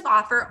exclusive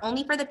offer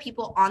only for the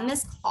people on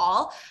this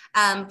call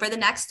for the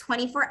next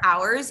 24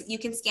 hours. You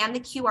can scan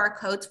the QR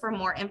codes for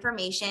more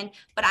information,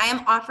 but I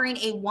am offering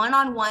a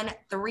one-on-one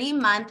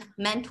 3-month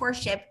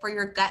mentorship for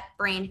your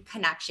gut-brain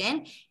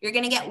connection. You're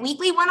going to get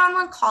weekly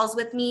one-on-one calls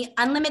with me,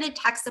 unlimited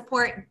tech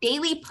support,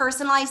 daily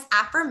personalized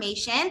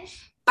affirmation,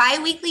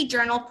 bi-weekly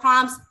journal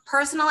prompts,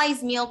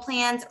 personalized meal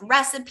plans,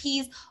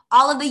 recipes,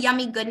 all of the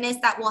yummy goodness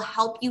that will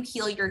help you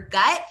heal your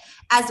gut,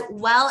 as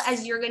well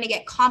as you're going to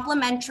get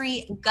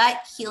complimentary gut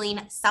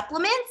healing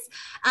supplements.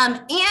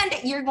 And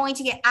you're going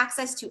to get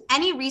access to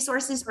any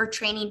resources or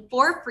training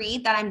for free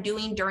that I'm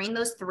doing during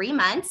those 3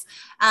 months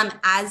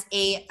as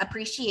a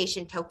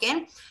appreciation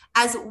token,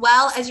 as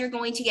well as you're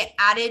going to get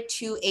added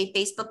to a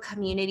Facebook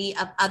community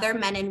of other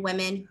men and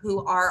women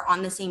who are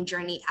on the same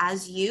journey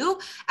as you,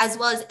 as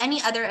well as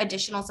any other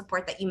additional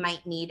support that you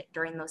might need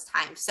during those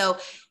times. So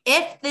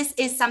if this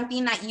is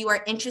something that you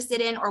are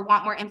interested in or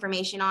want more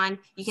information on,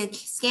 you can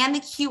scan the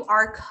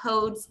QR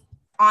codes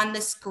on the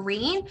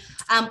screen,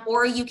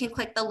 or you can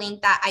click the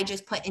link that I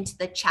just put into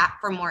the chat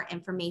for more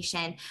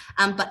information.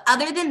 But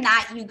other than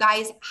that, you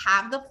guys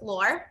have the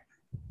floor.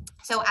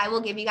 So I will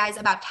give you guys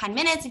about 10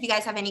 minutes. If you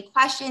guys have any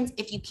questions,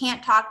 if you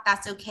can't talk,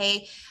 that's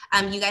okay.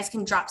 You guys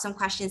can drop some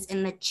questions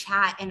in the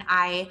chat and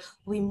I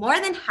will be more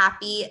than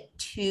happy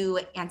to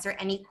answer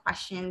any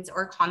questions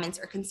or comments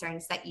or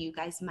concerns that you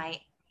guys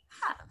might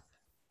have.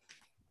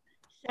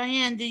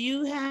 Cheyenne, do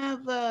you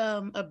have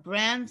a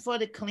brand for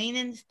the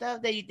cleaning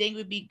stuff that you think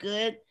would be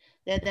good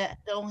that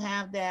don't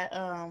have that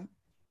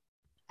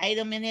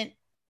item in it?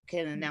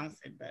 Can't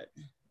announce it, but...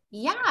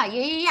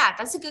 Yeah.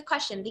 That's a good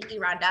question. Thank you,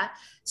 Rhonda.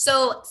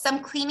 So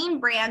some cleaning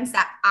brands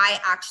that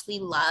I actually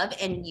love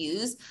and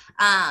use,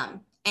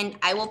 and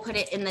I will put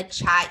it in the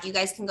chat. You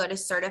guys can go to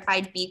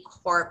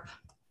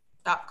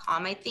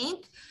certifiedbcorp.com, I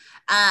think.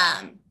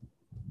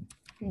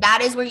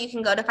 That is where you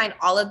can go to find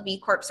all of B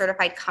Corp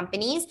certified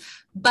companies.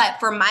 But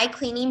for my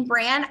cleaning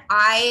brand,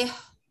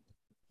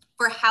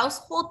 For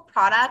household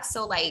products,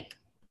 so like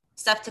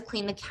stuff to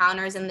clean the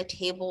counters and the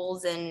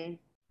tables and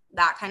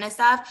that kind of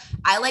stuff,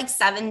 I like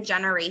 7th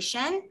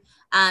Generation.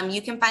 You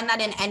can find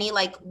that in any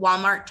like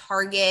Walmart,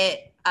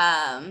 Target,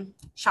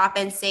 Shop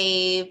and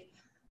Save.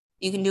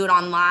 You can do it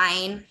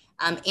online,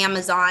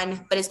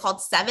 Amazon, but it's called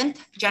 7th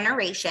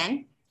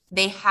Generation.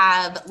 They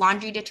have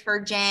laundry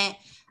detergent.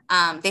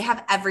 They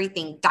have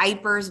everything,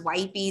 diapers,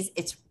 wipies.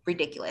 It's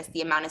ridiculous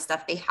the amount of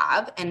stuff they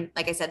have. And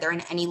like I said, they're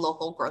in any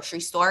local grocery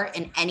store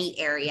in any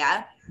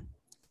area.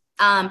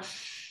 And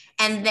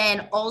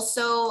then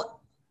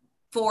also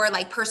for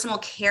like personal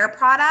care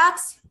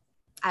products,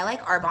 I like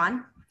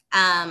Arbonne.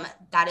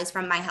 That is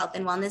from my health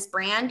and wellness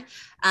brand.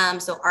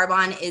 So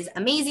Arbonne is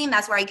amazing.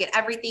 That's where I get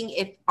everything.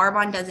 If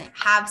Arbonne doesn't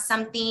have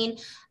something,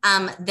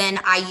 then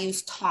I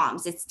use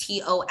Toms. It's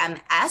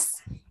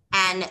TOMS.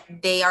 And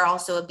they are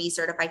also a B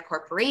certified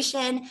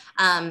corporation.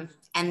 And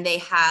they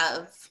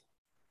have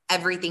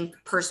everything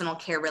personal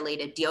care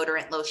related,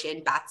 deodorant,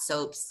 lotion, bath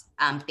soaps,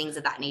 things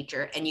of that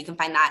nature. And you can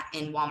find that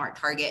in Walmart,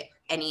 Target,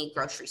 any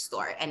grocery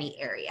store, any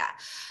area.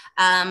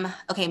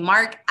 Okay,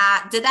 Mark,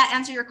 did that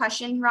answer your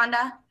question,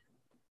 Rhonda?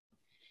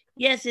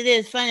 Yes, it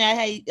is funny. I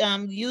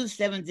had used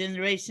 7th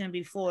Generation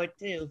before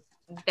too.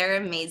 They're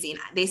amazing.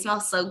 They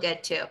smell so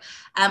good too.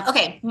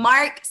 Okay,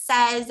 Mark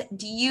says,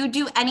 do you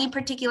do any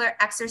particular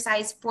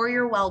exercise for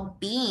your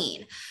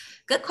well-being?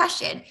 Good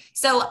question.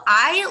 So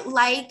I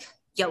like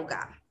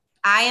yoga.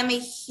 I am a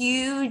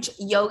huge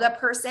yoga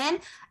person.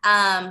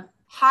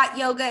 Hot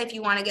yoga, if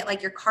you want to get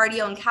like your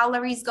cardio and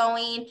calories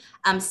going.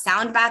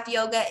 Sound bath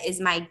yoga is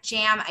my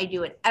jam. I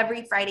do it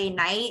every Friday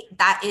night.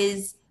 That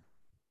is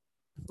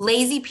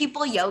lazy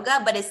people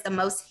yoga, but it's the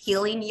most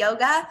healing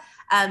yoga.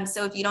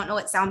 So if you don't know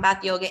what sound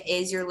bath yoga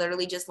is, you're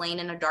literally just laying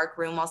in a dark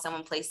room while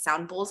someone plays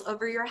sound bowls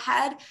over your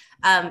head.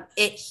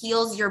 It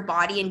heals your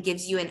body and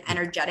gives you an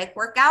energetic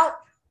workout.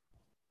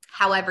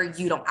 However,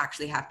 you don't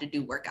actually have to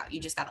do workout. You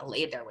just got to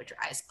lay there with your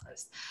eyes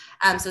closed.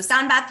 So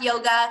sound bath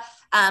yoga,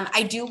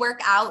 I do work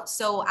out.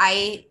 So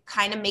I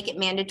kind of make it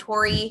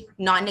mandatory,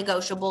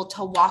 non-negotiable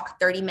to walk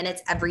 30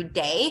 minutes every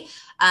day,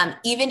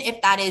 even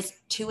if that is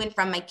to and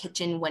from my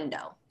kitchen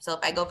window. So if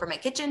I go from my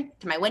kitchen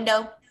to my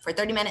window for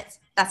 30 minutes,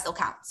 that still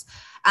counts.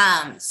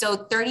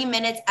 So 30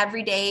 minutes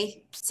every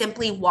day,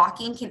 simply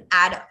walking can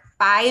add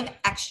 5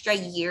 extra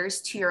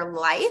years to your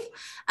life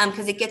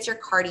because it gets your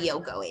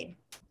cardio going.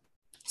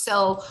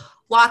 So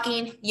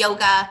walking,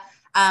 yoga.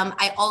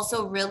 I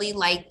also really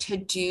like to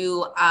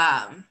do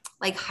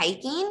like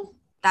hiking.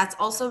 That's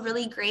also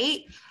really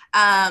great.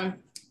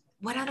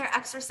 What other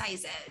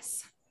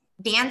exercises?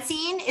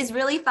 Dancing is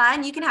really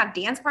fun. You can have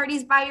dance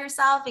parties by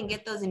yourself and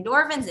get those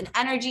endorphins and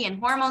energy and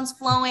hormones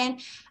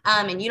flowing.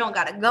 And you don't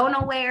got to go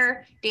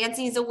nowhere.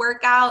 Dancing is a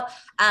workout.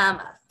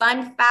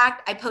 Fun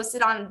fact, I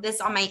posted on this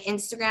on my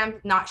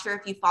Instagram. Not sure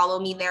if you follow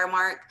me there,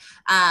 Mark,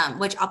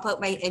 which I'll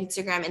put my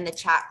Instagram in the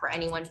chat for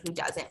anyone who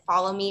doesn't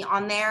follow me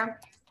on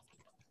there.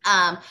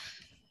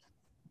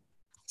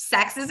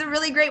 Sex is a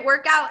really great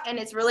workout and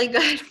it's really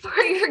good for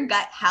your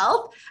gut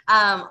health.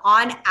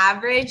 On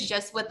average,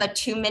 just with a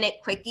 2-minute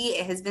quickie,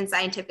 it has been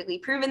scientifically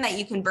proven that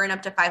you can burn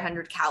up to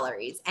 500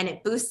 calories and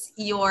it boosts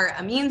your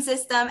immune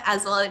system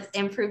as well as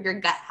improve your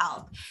gut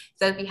health.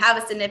 So if you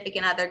have a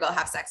significant other, go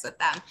have sex with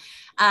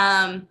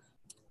them.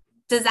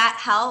 Does that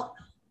help?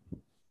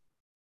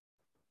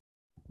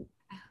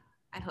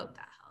 I hope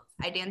that helps.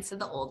 I dance to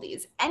the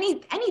oldies,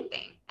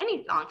 anything,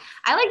 any song.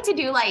 I like to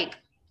do like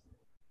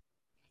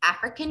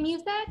African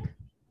music,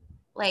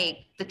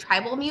 like the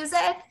tribal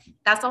music.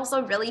 That's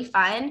also really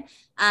fun.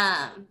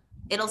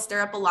 It'll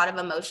stir up a lot of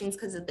emotions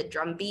because of the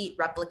drum beat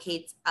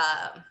replicates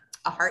a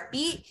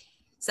heartbeat.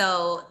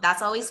 So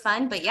that's always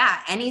fun. But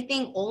yeah,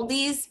 anything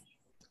oldies.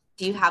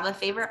 Do you have a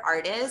favorite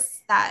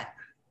artist that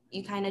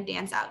you kind of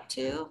dance out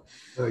to?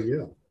 Oh,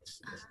 yeah.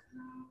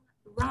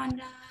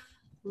 Rhonda,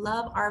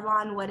 love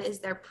Arbonne. What is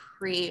their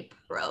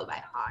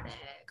pre-probiotic?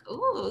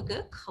 Ooh,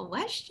 good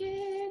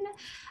question.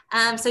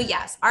 So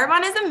yes,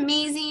 Arbonne is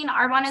amazing.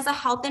 Arbonne is a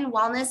health and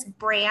wellness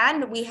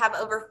brand. We have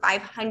over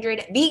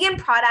 500 vegan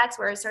products.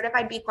 We're a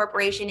certified B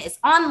Corporation. It's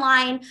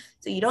online,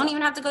 so you don't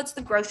even have to go to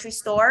the grocery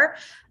store.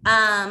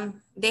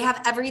 They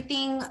have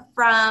everything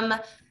from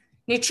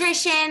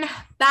nutrition,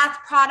 bath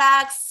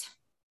products,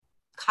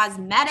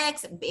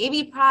 cosmetics,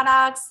 baby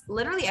products,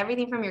 literally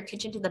everything from your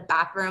kitchen to the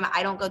bathroom.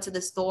 I don't go to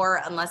the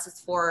store unless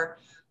it's for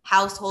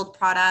household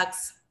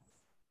products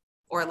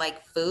or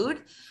like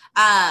food.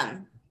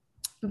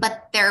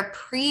 But they're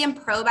pre and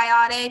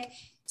probiotic.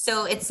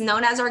 So it's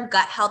known as our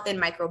gut health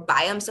and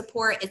microbiome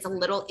support. It's a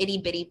little itty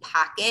bitty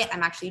packet.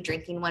 I'm actually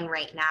drinking one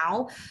right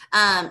now.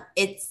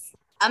 It's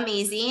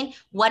amazing.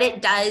 What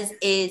it does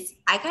is,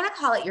 I kind of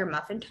call it your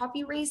muffin top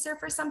eraser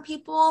for some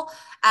people,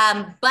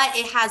 but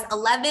it has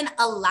 11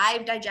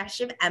 alive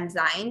digestive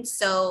enzymes.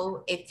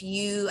 So if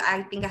you,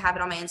 I think I have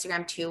it on my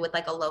Instagram too, with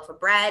like a loaf of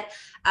bread.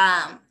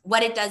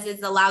 What it does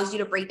is allows you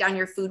to break down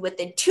your food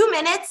within 2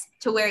 minutes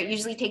to where it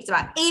usually takes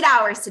about 8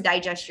 hours to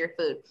digest your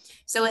food.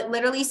 So it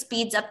literally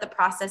speeds up the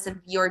process of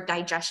your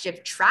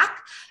digestive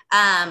tract.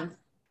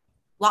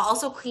 while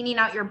also cleaning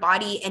out your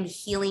body and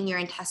healing your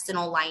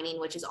intestinal lining,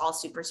 which is all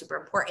super, super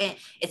important.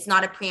 It's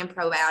not a pre and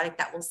probiotic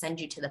that will send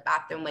you to the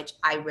bathroom, which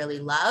I really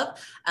love.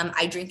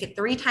 I drink it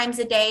 3 times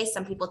a day.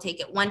 Some people take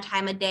it 1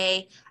 time a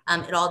day.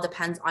 It all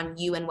depends on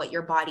you and what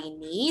your body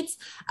needs.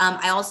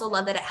 I also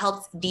love that it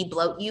helps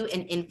de-bloat you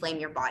and inflame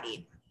your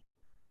body.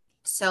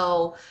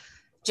 So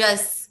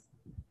just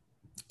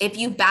if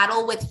you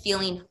battle with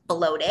feeling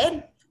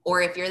bloated,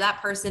 or if you're that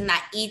person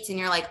that eats and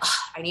you're like, oh,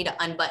 I need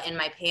to unbutton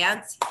my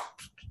pants,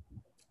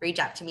 reach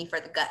out to me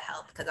for the gut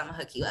health, because I'm gonna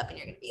hook you up and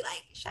you're gonna be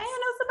like, Cheyenne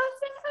knows the best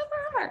thing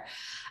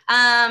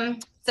ever.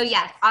 So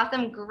yes,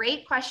 awesome.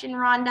 Great question,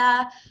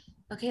 Rhonda.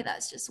 Okay,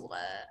 that's just what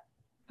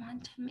I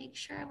want to make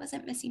sure I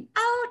wasn't missing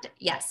out.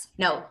 Yes,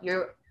 no,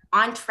 you're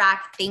on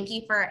track. Thank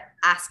you for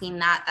asking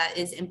that. That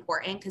is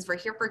important because we're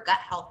here for gut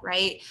health,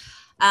 right?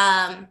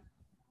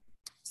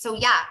 So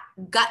yeah,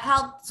 gut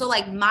health. So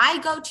like my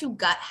go-to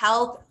gut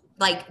health,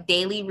 like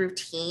daily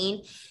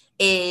routine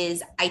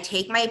is I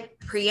take my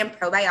pre and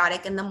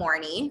probiotic in the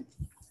morning.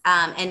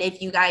 And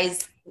if you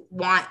guys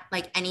want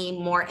like any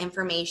more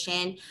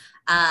information,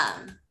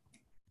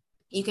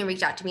 you can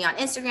reach out to me on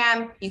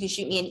Instagram. You can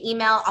shoot me an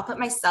email. I'll put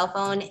my cell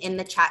phone in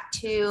the chat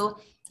too.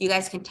 You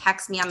guys can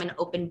text me. I'm an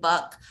open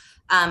book.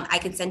 I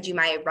can send you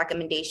my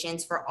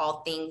recommendations for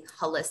all things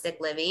holistic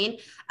living.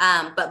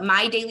 But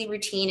my daily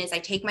routine is I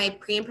take my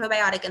pre and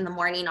probiotic in the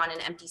morning on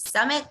an empty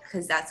stomach,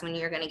 because that's when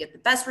you're going to get the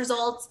best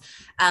results.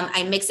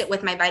 I mix it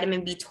with my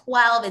vitamin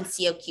B12 and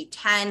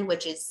CoQ10,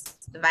 which is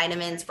the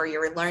vitamins for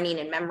your learning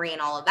and memory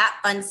and all of that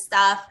fun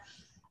stuff.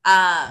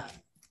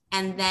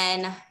 And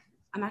then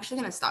I'm actually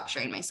going to stop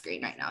sharing my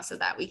screen right now so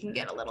that we can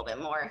get a little bit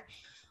more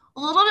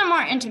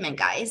intimate,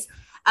 guys.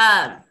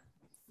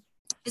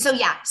 So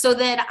yeah, so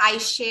then I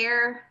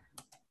share,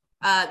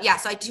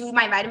 so I do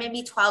my vitamin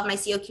B12, my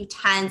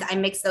CoQ10s, I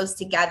mix those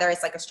together.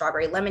 It's like a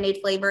strawberry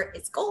lemonade flavor.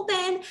 It's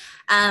golden.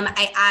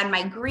 I add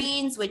my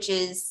greens, which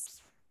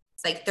is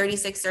it's like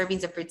 36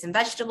 servings of fruits and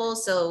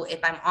vegetables. So if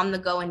I'm on the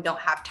go and don't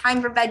have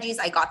time for veggies,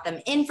 I got them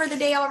in for the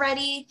day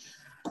already.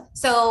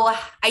 So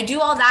I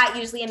do all that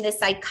usually in this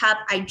side cup.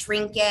 I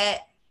drink it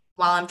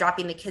while I'm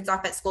dropping the kids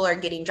off at school or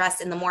getting dressed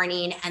in the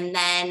morning. And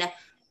then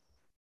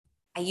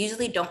I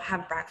usually don't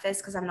have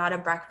breakfast because I'm not a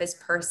breakfast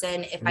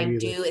person. If I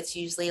do, it's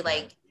usually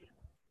like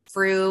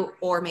fruit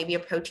or maybe a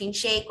protein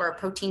shake or a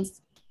protein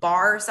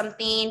bar or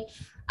something.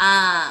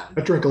 I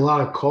drink a lot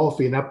of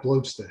coffee and that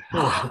bloats the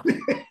hell out.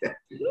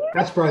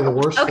 That's probably the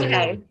worst thing.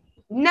 Okay.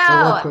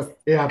 No,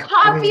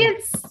 coffee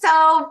is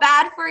so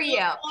bad for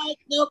you.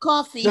 No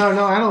coffee.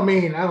 No, I don't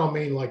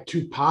mean like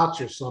 2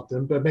 pots or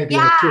something, but maybe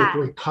like 2 or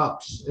 3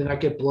 cups, and I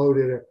get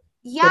bloated.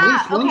 Yeah. But at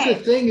least one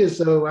good thing is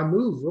though, I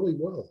move really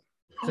well.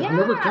 Yeah. I'm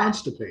never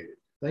constipated.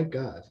 Thank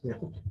God.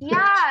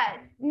 Yeah.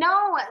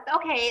 No.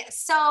 Okay.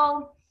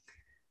 So.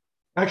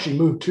 I actually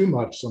move too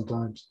much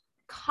sometimes.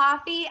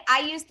 Coffee. I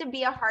used to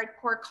be a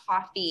hardcore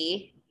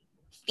coffee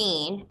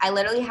fiend. I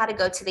literally had to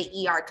go to the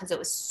ER because it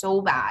was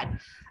so bad.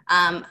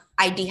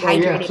 I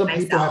dehydrated Some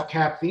myself. people have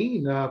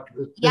caffeine.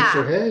 Makes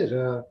their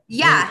head.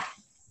 Yeah.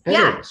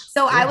 Headaches.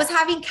 So I was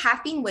having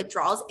caffeine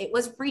withdrawals. It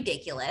was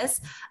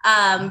ridiculous.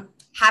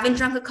 Haven't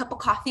drunk a cup of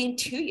coffee in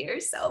 2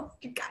 years. So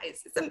you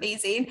guys, it's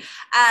amazing.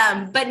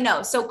 But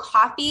no, so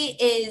coffee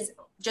is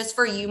just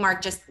for you,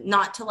 Mark, just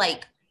not to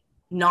like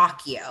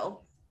knock you.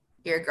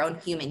 You're a grown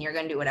human. You're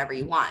going to do whatever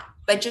you want,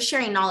 but just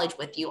sharing knowledge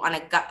with you on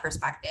a gut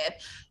perspective.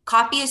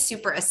 Coffee is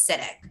super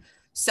acidic.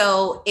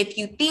 So if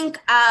you think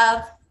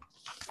of,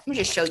 let me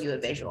just show you a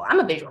visual. I'm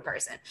a visual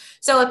person.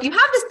 So if you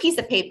have this piece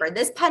of paper,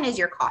 this pen is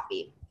your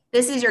coffee.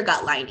 This is your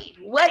gut lining.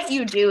 What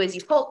you do is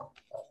you poke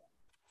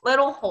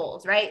little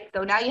holes, right?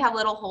 So now you have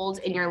little holes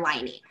in your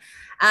lining.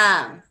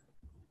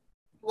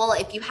 Well,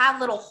 if you have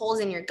little holes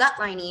in your gut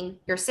lining,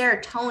 your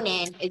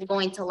serotonin is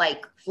going to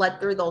like flood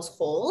through those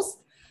holes.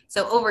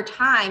 So over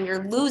time,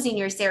 you're losing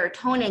your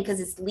serotonin because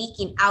it's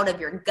leaking out of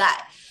your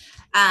gut.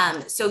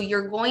 So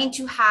you're going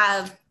to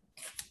have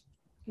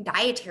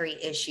dietary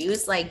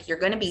issues. Like you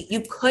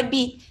could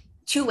be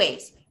 2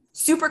 ways,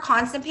 super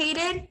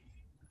constipated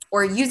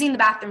or using the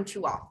bathroom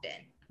too often,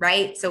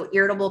 right? So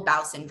irritable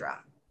bowel syndrome.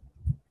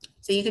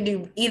 So you can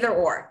do either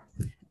or.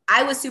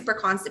 I was super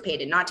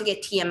constipated, not to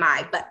get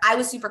TMI, but I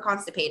was super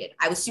constipated.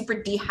 I was super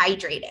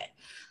dehydrated.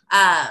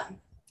 I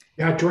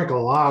drink a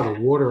lot of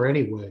water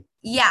anyway.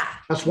 Yeah.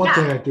 That's one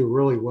thing I do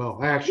really well.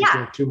 I actually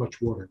drink too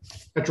much water.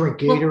 I drink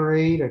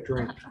Gatorade. I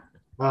drink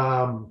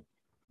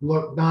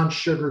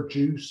non-sugar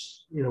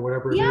juice,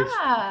 whatever it is.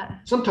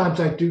 Sometimes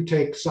I do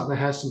take something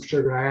that has some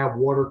sugar. I have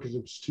water because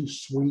it's too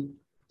sweet.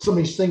 Some of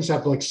these things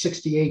have like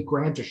 68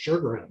 grams of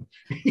sugar in them.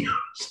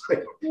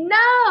 Like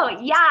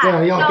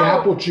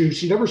apple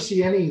juice. You never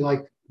see any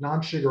like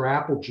non-sugar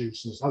apple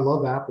juices. I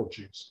love apple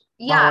juice.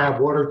 I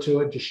add water to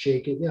it, just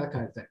shake it, that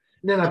kind of thing.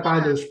 And then I buy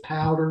those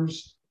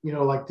powders,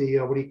 like the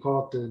what do you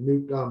call it? The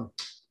new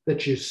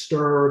that you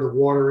stir the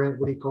water in.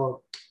 What do you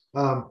call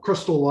it?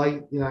 Crystal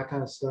Light, that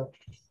kind of stuff.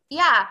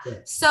 Yeah.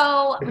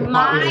 So like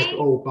an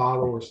old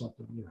bottle or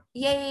something.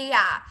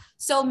 Yeah.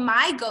 So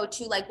my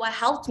go-to, like what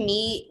helped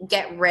me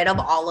get rid of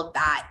all of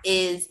that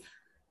is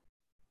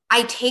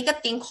I take a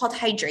thing called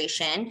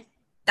hydration.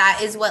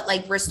 That is what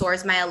like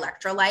restores my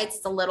electrolytes.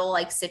 It's a little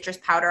like citrus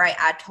powder I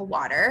add to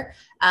water.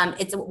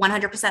 It's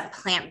 100%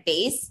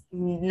 plant-based,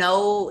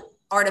 no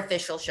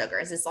artificial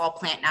sugars. It's all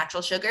plant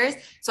natural sugars.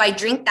 So I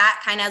drink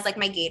that kind of as like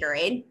my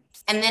Gatorade.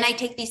 And then I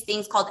take these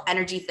things called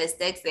Energy Fizz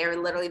Sticks. They're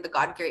literally the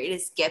God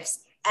greatest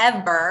gifts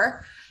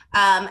ever.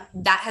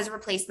 That has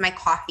replaced my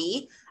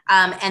coffee.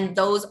 And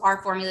those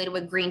are formulated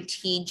with green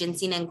tea,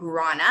 ginseng, and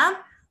guarana.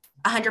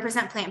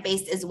 100%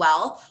 plant-based as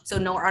well. So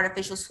no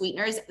artificial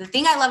sweeteners. The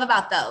thing I love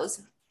about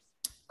those,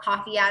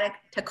 coffee addict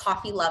to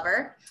coffee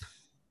lover,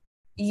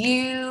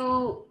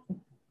 you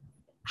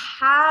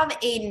have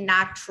a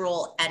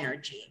natural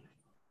energy.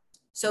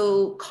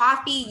 So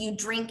coffee, you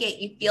drink it,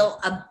 you feel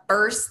a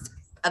burst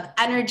of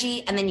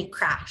energy, and then you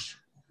crash.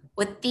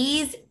 With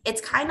these,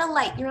 it's kind of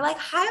like, you're like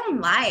high on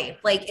life.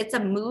 Like it's a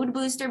mood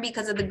booster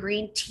because of the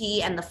green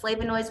tea and the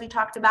flavonoids we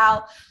talked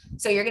about.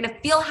 So you're going to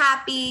feel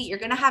happy. You're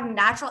going to have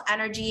natural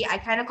energy. I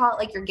kind of call it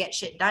like your get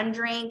shit done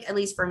drink, at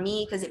least for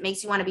me, because it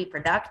makes you want to be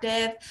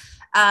productive.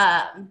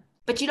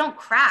 But you don't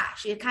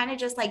crash. It kind of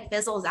just like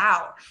fizzles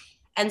out.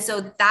 And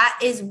so that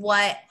is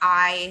what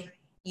I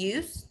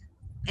use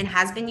and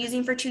has been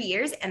using for 2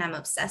 years. And I'm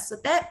obsessed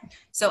with it.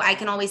 So I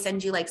can always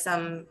send you like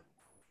some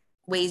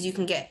ways you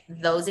can get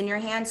those in your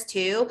hands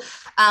too.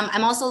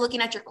 I'm also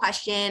looking at your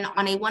question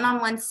on a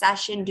one-on-one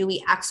session. Do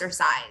we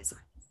exercise?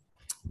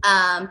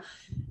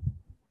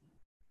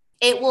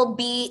 It will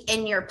be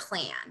in your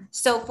plan.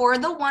 So for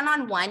the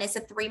one-on-one, it's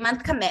a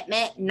 3-month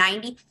commitment.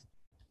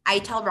 I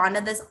tell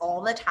Rhonda this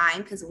all the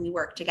time because we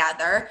work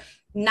together.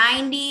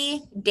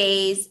 90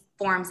 days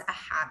forms a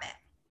habit.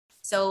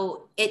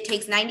 So it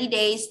takes 90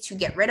 days to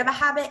get rid of a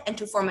habit and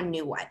to form a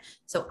new one.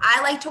 So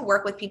I like to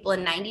work with people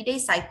in 90-day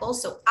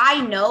cycles. So I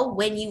know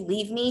when you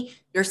leave me,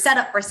 you're set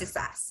up for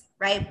success,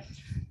 right?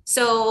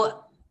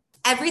 So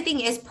everything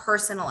is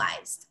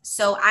personalized.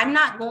 So I'm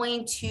not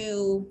going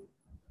to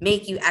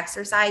make you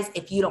exercise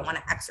if you don't want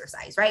to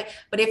exercise, right?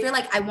 But if you're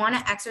like, I want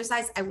to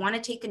exercise, I want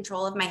to take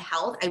control of my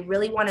health, I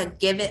really want to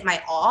give it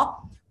my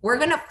all, we're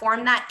going to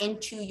form that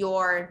into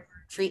your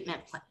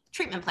treatment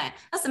plan.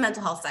 That's the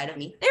mental health side of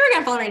me. They were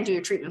going to form it into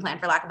your treatment plan,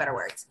 for lack of better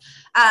words.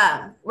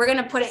 We're going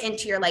to put it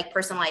into your like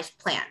personalized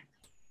plan.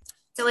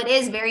 So it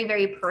is very,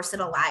 very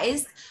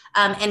personalized,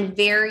 and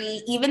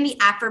even the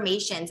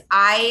affirmations,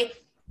 I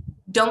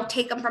don't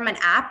take them from an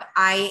app.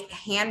 I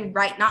hand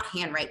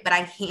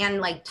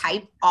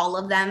type all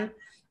of them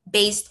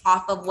based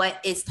off of what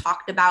is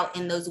talked about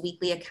in those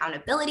weekly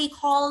accountability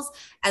calls,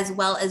 as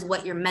well as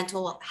what your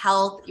mental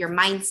health, your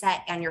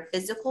mindset, and your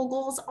physical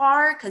goals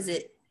are, because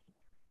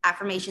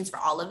affirmations for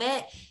all of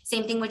it.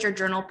 Same thing with your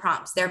journal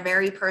prompts. They're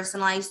very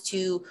personalized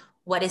to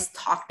what is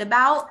talked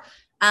about.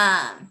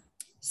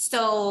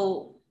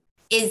 So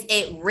is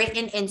it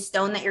written in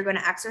stone that you're going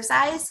to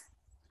exercise?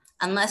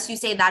 Unless you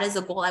say that is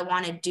a goal I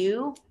want to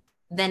do,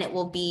 then it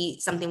will be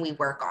something we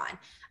work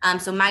on.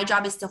 So my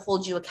job is to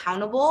hold you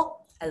accountable.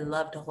 I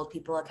love to hold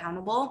people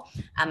accountable.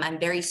 I'm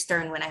very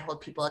stern when I hold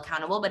people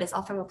accountable, but it's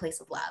all from a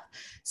place of love.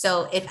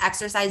 So if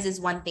exercise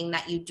is one thing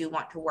that you do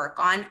want to work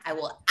on, I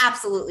will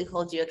absolutely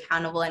hold you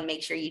accountable and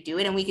make sure you do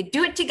it. And we could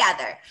do it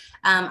together.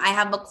 I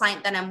have a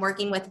client that I'm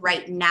working with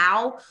right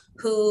now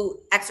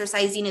who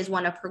exercising is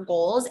one of her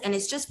goals. And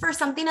it's just for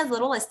something as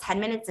little as 10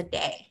 minutes a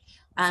day.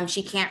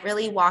 She can't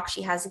really walk.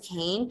 She has a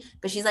cane,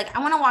 but she's like, I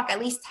want to walk at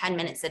least 10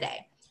 minutes a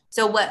day.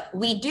 So what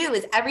we do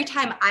is every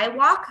time I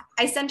walk,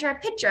 I send her a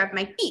picture of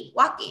my feet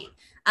walking.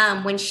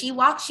 When she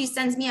walks, she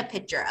sends me a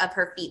picture of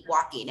her feet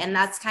walking. And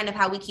that's kind of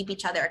how we keep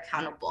each other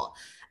accountable.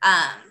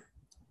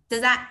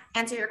 Does that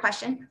answer your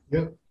question?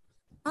 Yep.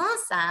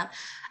 Awesome.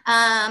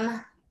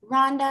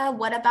 Rhonda,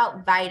 what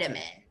about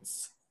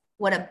vitamins?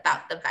 What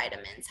about the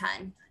vitamins,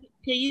 hon?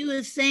 Okay, you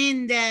were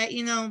saying that,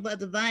 about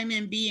the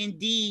vitamin B and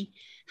D,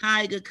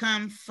 how it could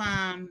come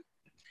from,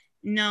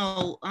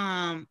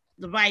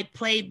 the right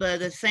play, but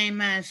the same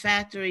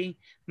manufacturer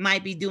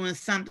might be doing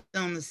something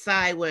on the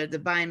side where the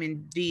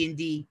vitamin B and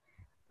D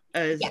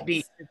is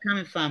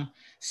coming from.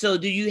 So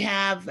do you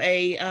have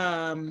a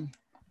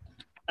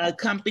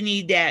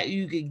company that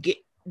you could get,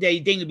 that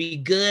you think would be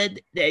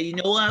good, that you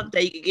know of,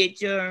 that you could get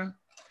your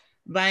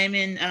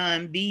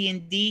vitamin B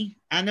and D?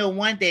 I know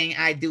one thing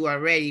I do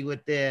already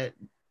with the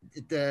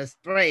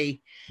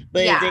spray,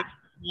 but yeah.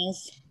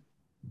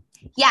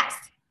 Yes.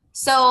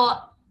 So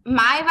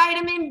my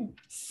vitamin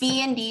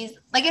B and D's,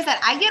 like I said,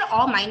 I get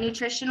all my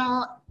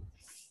nutritional,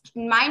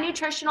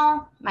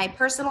 my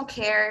personal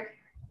care,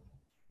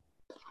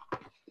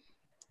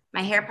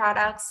 my hair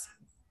products,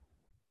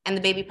 and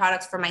the baby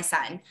products for my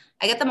son.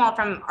 I get them all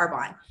from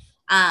Arbonne.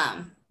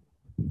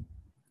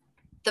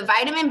 The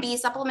vitamin B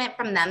supplement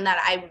from them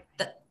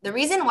the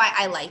reason why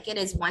I like it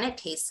is, one, it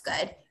tastes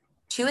good.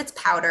 2, it's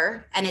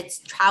powder and it's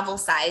travel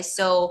size.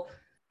 So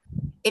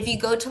if you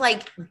go to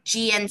like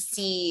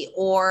GNC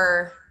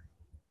or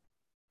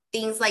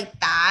things like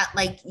that,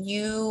 like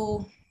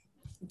you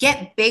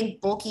get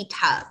big bulky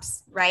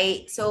tubs,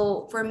 right?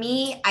 So for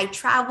me, I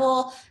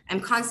travel, I'm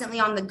constantly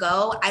on the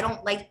go. I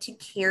don't like to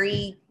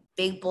carry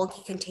big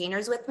bulky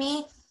containers with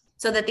me.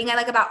 So the thing I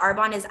like about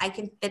Arbonne is I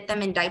can fit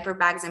them in diaper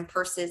bags and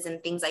purses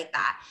and things like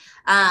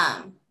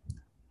that.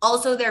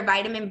 Also, their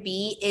vitamin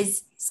B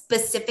is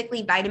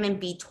specifically vitamin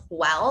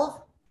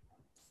B12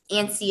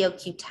 and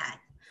CoQ10.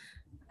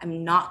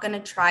 I'm not going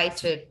to try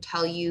to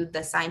tell you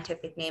the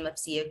scientific name of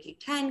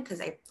CoQ10 because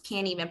I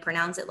can't even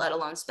pronounce it, let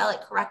alone spell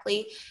it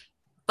correctly,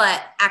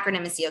 but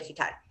acronym is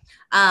CoQ10.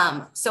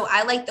 So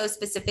I like those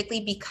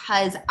specifically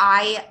because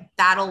I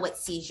battle with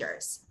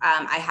seizures.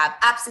 I have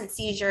absent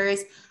seizures.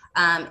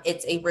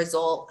 It's a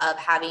result of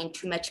having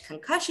too much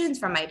concussions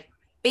from my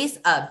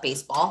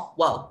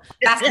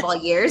basketball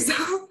years.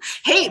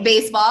 Hate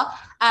baseball.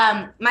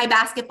 My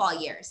basketball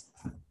years.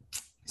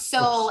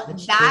 So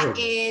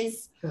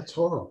that's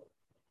horrible.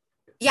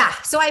 Yeah.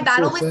 So I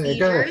battle with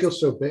seizures. I feel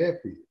so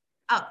bad for you.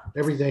 Oh.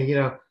 Everything,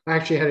 I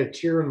actually had a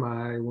tear in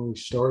my eye when we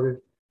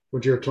started,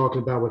 when you were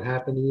talking about what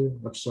happened to you.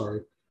 I'm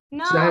sorry.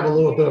 No. So I have a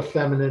little bit of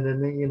feminine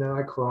in me,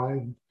 I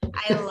cry.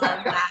 I love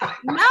that.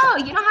 No,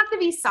 you don't have to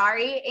be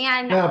sorry.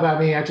 And no, but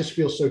I just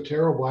feel so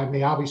terrible.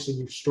 Obviously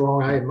you're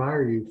strong. I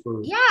admire you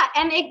for. Yeah.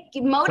 And it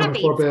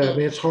motivates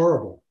me. It's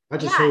horrible. I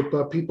just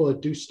hope people that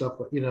do stuff,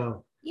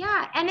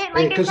 Yeah. And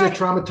because it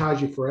traumatize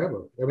you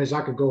forever. It's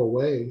not going to go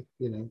away,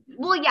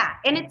 Well, yeah.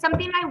 And it's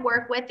something I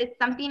work with. It's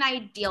something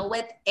I deal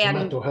with and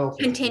mental health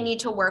continue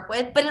to work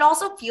with, but it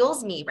also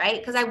fuels me, right?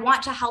 Because I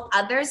want to help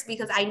others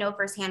because I know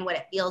firsthand what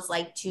it feels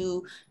like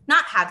to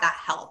not have that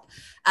help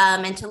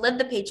and to live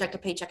the paycheck to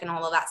paycheck and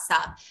all of that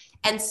stuff.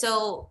 And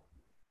so,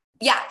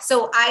 yeah,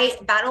 so I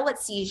battle with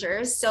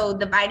seizures. So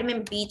the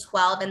vitamin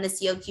B12 and the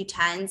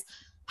CoQ10s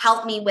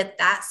help me with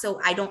that.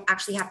 So I don't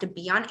actually have to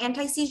be on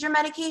anti-seizure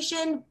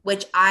medication,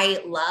 which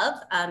I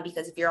love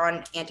because if you're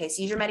on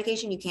anti-seizure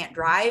medication, you can't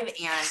drive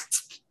and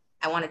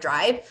I want to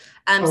drive.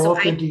 How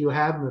often do you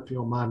have them, if you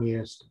don't mind me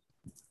asking?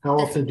 How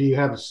often do you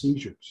have the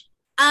seizures?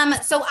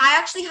 So I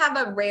actually have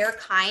a rare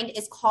kind.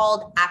 It's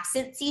called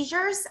absent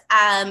seizures.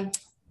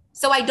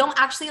 So I don't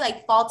actually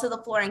fall to the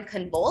floor and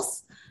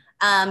convulse.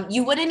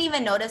 You wouldn't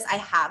even notice I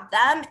have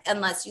them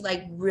unless you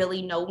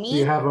really know me. Do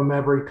you have them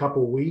every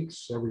couple of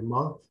weeks, every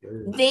month?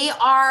 They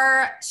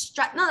are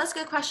no, that's a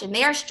good question.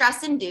 They are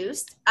stress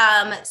induced.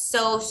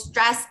 So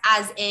stress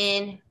as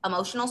in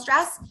emotional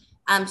stress,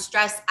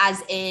 stress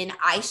as in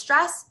eye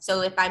stress.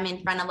 So if I'm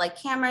in front of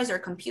cameras or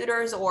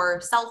computers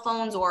or cell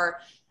phones or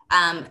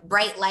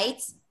bright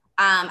lights,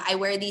 I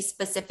wear these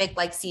specific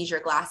seizure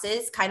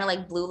glasses, kind of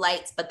like blue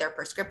lights, but they're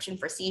prescription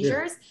for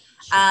seizures.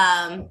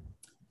 Yeah.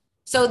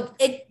 So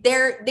they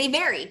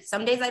vary.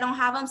 Some days I don't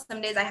have them. Some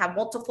days I have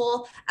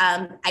multiple.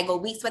 I go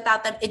weeks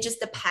without them. It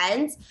just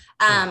depends.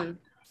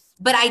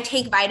 But I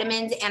take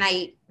vitamins and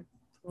I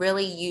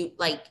really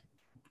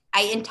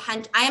I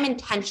am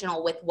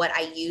intentional with what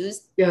I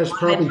use. Yeah, it's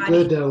probably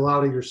good that a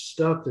lot of your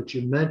stuff that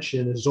you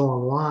mentioned is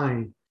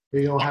online.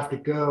 You don't have to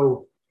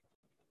go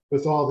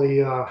with all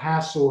the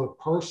hassle in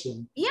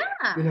person. Yeah.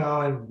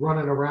 And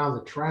running around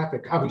the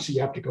traffic. Obviously,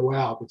 you have to go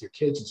out with your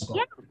kids and stuff.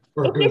 Yeah.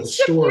 Or go to the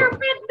store. Your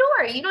front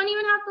door. You don't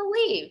even have to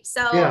leave.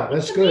 So yeah,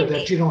 that's good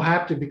that you don't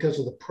have to because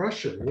of the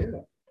pressure. Yeah.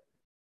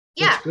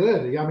 Yeah. That's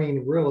good.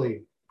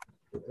 Really,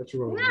 that's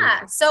really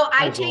good. So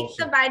I take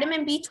awesome. the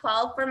vitamin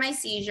B12 for my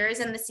seizures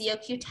and the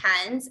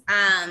CoQ10s.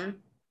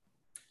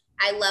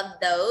 I love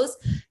those.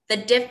 The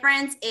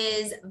difference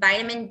is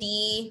vitamin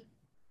D.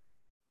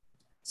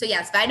 So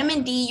yes,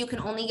 vitamin D you can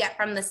only get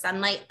from the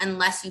sunlight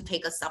unless you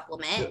take a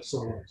supplement.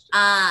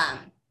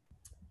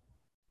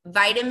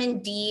 Vitamin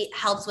D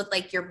helps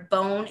with your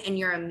bone and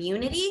your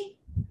immunity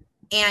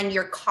and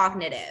your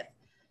cognitive.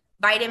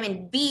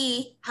 Vitamin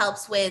B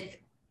helps with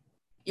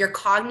your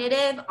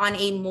cognitive on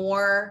a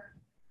more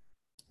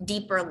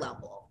deeper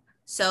level.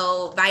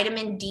 So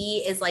vitamin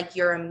D is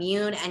your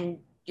immune and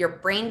your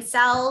brain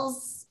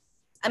cells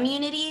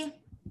immunity.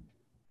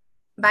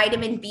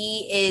 Vitamin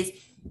B is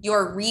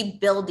your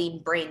rebuilding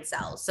brain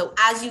cells. So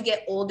as you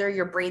get older,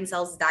 your brain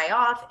cells die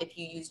off. If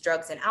you use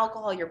drugs and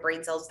alcohol, your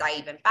brain cells die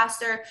even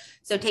faster.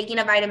 So taking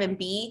a vitamin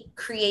B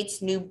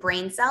creates new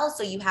brain cells.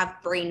 So you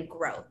have brain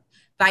growth.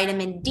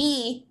 Vitamin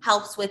D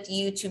helps with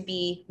you to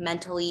be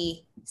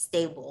mentally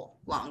stable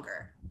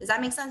longer. Does that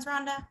make sense,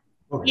 Rhonda?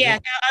 Yeah,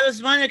 I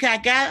was wondering, I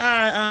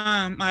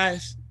got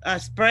our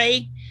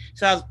spray.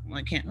 So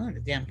I can't,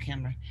 the damn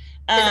camera.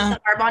 Is it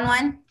the Arbonne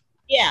one?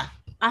 Yeah.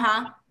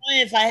 Uh-huh.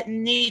 If I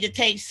need to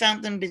take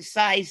something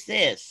besides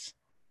this.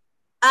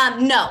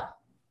 No.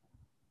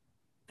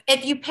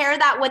 If you pair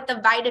that with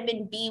the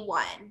vitamin B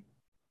one.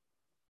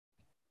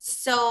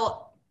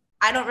 So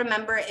I don't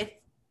remember if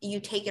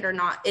you take it or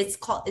not. It's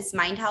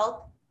Mind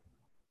Health.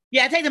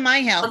 Yeah, I take the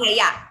Mind Health. Okay,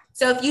 yeah.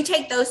 So if you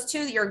take those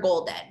two, you're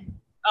golden.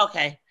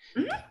 Okay.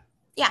 Mm-hmm.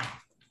 Yeah.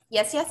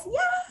 Yes.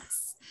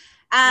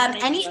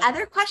 Any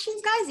other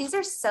questions, guys? These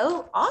are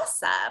so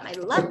awesome. I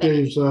love it.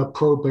 There's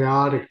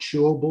probiotic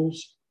chewables.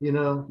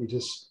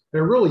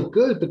 They're really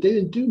good, but they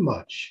didn't do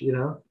much.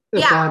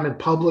 They buy them in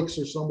Publix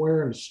or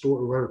somewhere in a store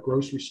or a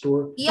grocery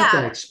store. Yeah. Not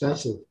that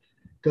expensive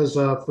because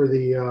for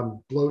the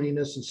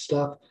bloatiness and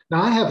stuff.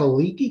 Now I have a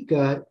leaky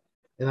gut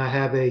and I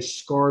have a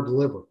scarred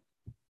liver.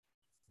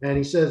 And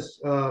he says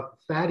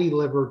fatty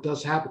liver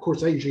does happen. Of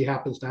course, that usually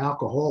happens to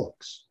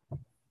alcoholics,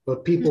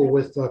 but people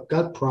with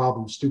gut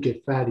problems do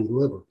get fatty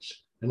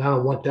livers. And I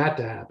don't want that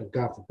to happen,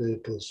 God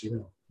forbid, because, you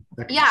know,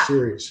 that can be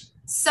serious.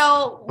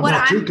 So I'm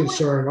not too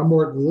concerned. I'm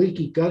more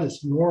leaky gut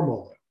is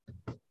normal.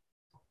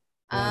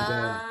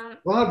 And,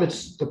 a lot of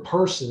it's the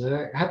person, and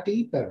I have to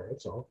eat better.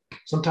 That's all.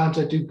 Sometimes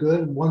I do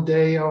good, and one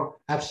day I'll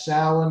have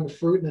salad and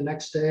fruit, and the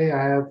next day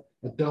I have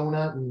a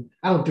donut, and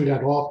I don't do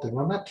that often.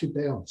 I'm not too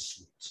bad on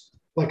sweets.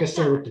 Like I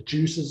said, with the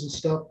juices and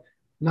stuff,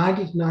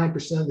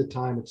 99% of the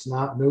time it's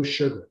no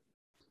sugar.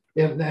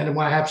 And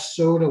when I have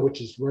soda,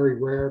 which is very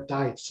rare,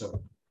 diet soda.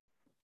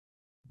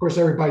 Of course,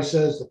 everybody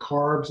says the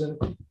carbs in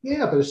it.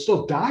 Yeah, but it's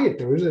still diet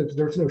though.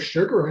 There's no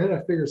sugar in it. I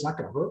figure it's not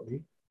going to hurt me.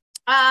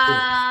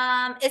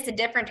 It's a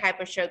different type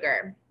of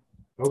sugar.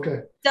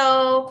 Okay.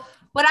 So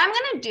what I'm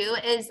going to do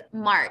is,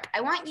 Mark,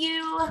 I want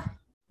you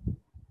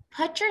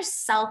put your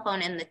cell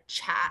phone in the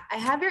chat. I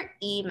have your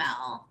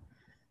email.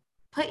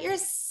 Put your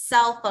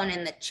cell phone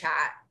in the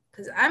chat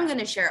because I'm going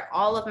to share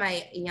all of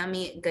my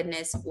yummy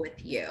goodness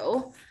with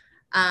you.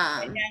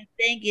 And I'm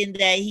thinking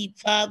that he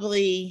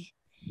probably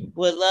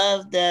would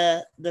love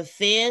the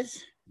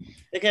fizz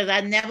because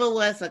I never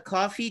was a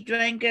coffee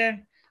drinker,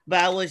 but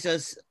I was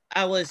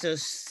a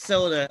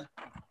soda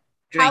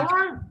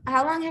drinker.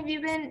 How long have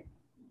you been,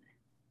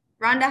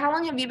 Rhonda, how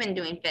long have you been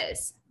doing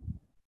fizz?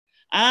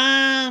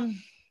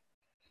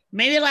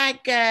 Maybe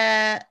like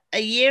a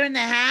year and a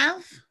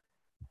half.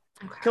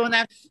 Okay. So when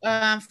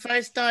I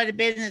first started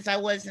business, I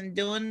wasn't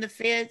doing the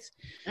fizz,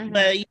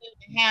 but you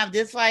have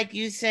this, like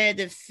you said,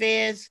 the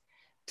fizz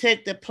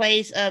took the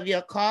place of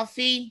your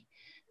coffee.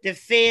 The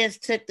fizz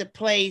took the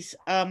place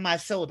of my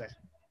soda.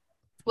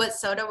 What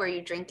soda were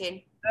you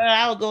drinking?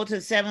 I would go to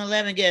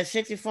 7-Eleven, get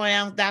a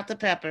 64-ounce Dr.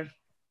 Pepper.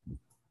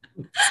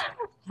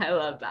 I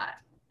love that.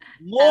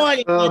 More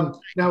than one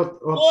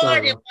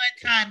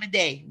time a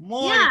day.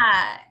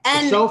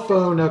 And the cell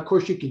phone, of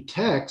course, you can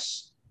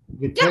text.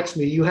 You can text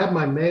me. You have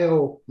my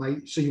mail.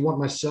 So you want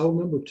my cell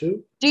number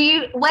too?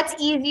 What's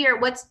easier?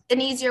 What's an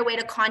easier way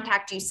to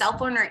contact you? Cell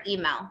phone or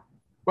email?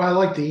 Well, I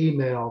like the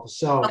email.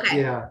 So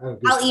yeah,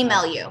 I'll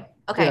email you.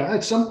 Okay. Yeah,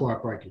 at some point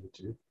I'll probably give it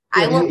to you.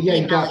 I will. Yeah,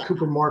 you got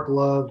Cooper Mark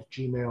Love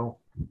Gmail.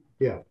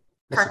 Yeah.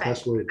 That's perfect. The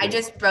best way to do I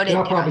just wrote it.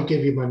 I'll probably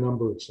give you my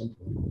number at some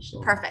point.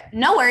 So. Perfect.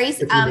 No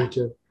worries. If you need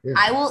to. Yeah.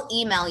 I will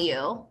email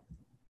you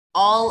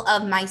all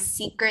of my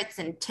secrets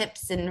and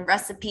tips and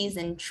recipes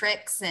and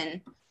tricks,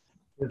 and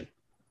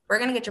we're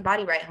gonna get your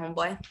body right,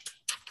 homeboy.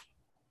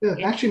 Yeah,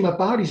 actually, my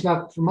body's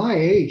not for my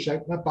age.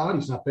 My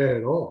body's not bad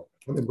at all.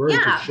 I'm in very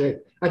good shape.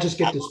 I just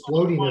get this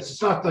bloatiness.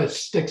 It's not that it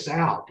sticks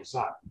out. It's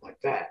not like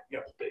that.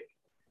 You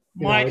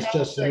know, it's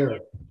just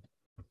there.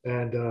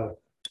 And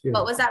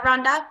what was that,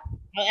 Rhonda?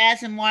 I'll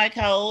ask him, Mark,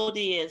 how old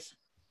he is.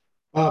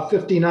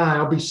 59.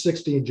 I'll be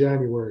 60 in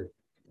January.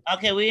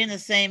 Okay, we're in the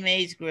same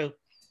age group.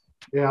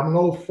 Yeah, I'm an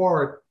old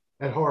fart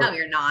at heart. No,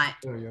 you're not.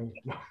 No.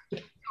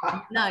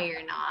 No,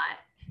 you're not.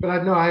 But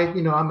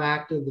I'm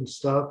active and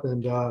stuff.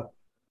 And,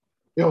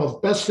 the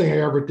best thing I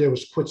ever did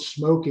was quit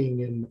smoking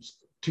in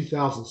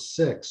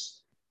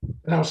 2006.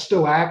 And I was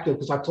still active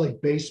because I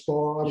played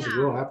baseball. I was a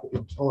real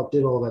athlete. I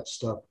did all that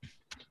stuff.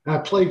 And I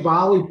played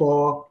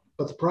volleyball,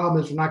 but the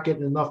problem is we're not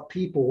getting enough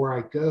people where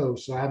I go.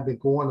 So I haven't been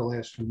going the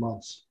last few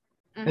months.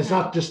 Mm-hmm. It's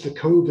not just the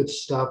COVID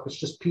stuff. It's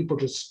just people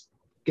just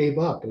gave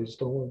up. They just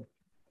don't want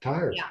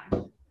tired.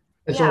 Yeah.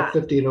 It's all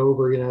 50 and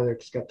over, they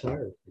just got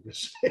tired.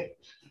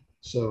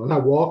 So, and I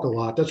walk a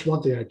lot. That's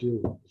one thing I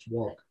do is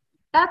walk.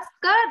 That's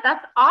good.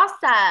 That's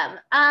awesome.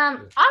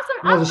 Awesome.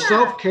 The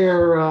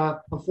self-care,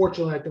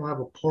 unfortunately, I don't have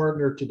a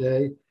partner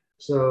today.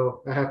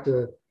 So I have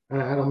to,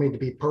 I don't mean to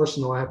be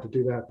personal. I have to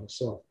do that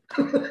myself.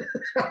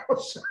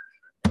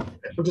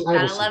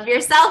 Gotta love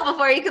yourself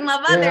before you can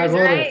love others,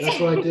 right? That's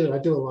what I do. I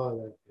do a lot of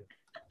that.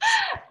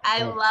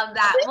 I love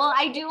that. Well,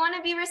 I do want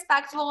to be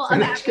respectful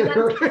of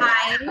everyone's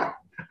time.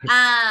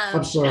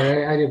 I'm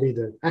sorry, I didn't mean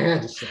to. I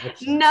had to say.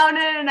 No.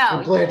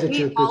 I'm glad that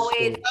we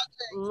always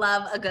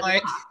love a good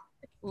laugh.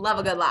 Love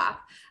a good laugh.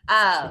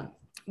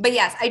 But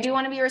yes, I do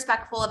want to be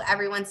respectful of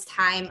everyone's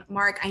time.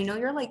 Mark, I know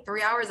you're like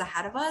 3 hours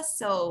ahead of us,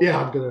 so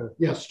yeah,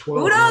 12.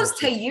 Kudos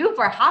to you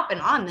for hopping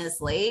on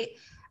this late.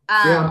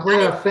 I'm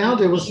glad I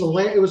found it. It was the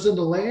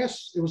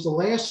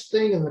last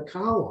thing in the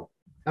column,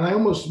 and I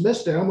almost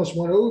missed it. I almost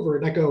went over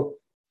it, and I go,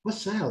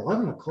 "What's that?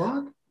 11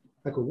 o'clock?"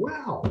 I go,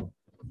 "Wow." And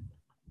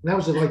that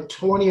was at like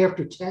 20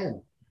 after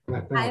 10.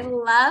 I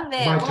love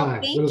it. My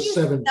time. Thank it was you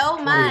 7, so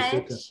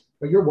much.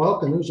 But you're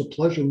welcome. It was a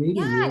pleasure meeting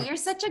you. Yeah, you're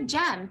such a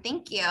gem.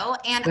 Thank you.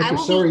 And I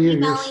will be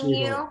emailing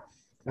you.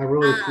 I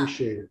really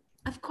appreciate it.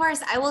 Of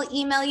course, I will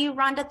email you,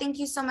 Rhonda. Thank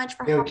you so much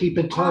for keep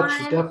in touch.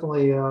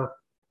 Definitely,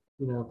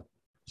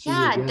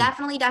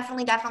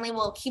 definitely.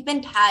 We'll keep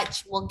in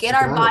touch. We'll get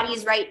our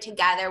bodies right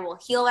together. We'll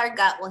heal our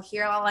gut. We'll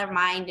heal all our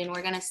mind, and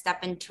we're gonna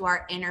step into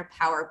our inner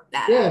power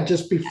better. Yeah, and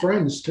just be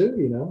friends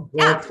too.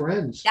 We're all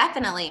friends.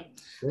 Definitely.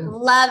 Yeah.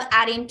 Love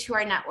adding to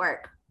our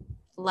network.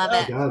 Love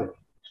it. Got it.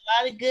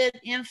 A lot of good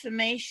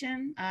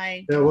information.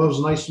 It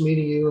was nice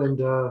meeting you, and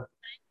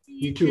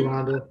you too,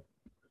 Rhonda.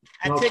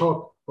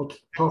 I'll I'll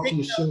talk to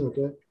you soon,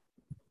 okay?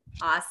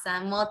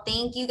 Awesome. Well,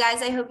 thank you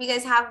guys. I hope you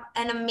guys have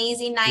an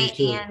amazing night,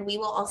 and we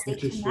will all stay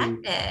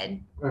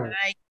connected. All right.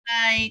 Bye. Good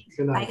night.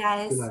 Good night. Bye,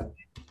 guys. Good night.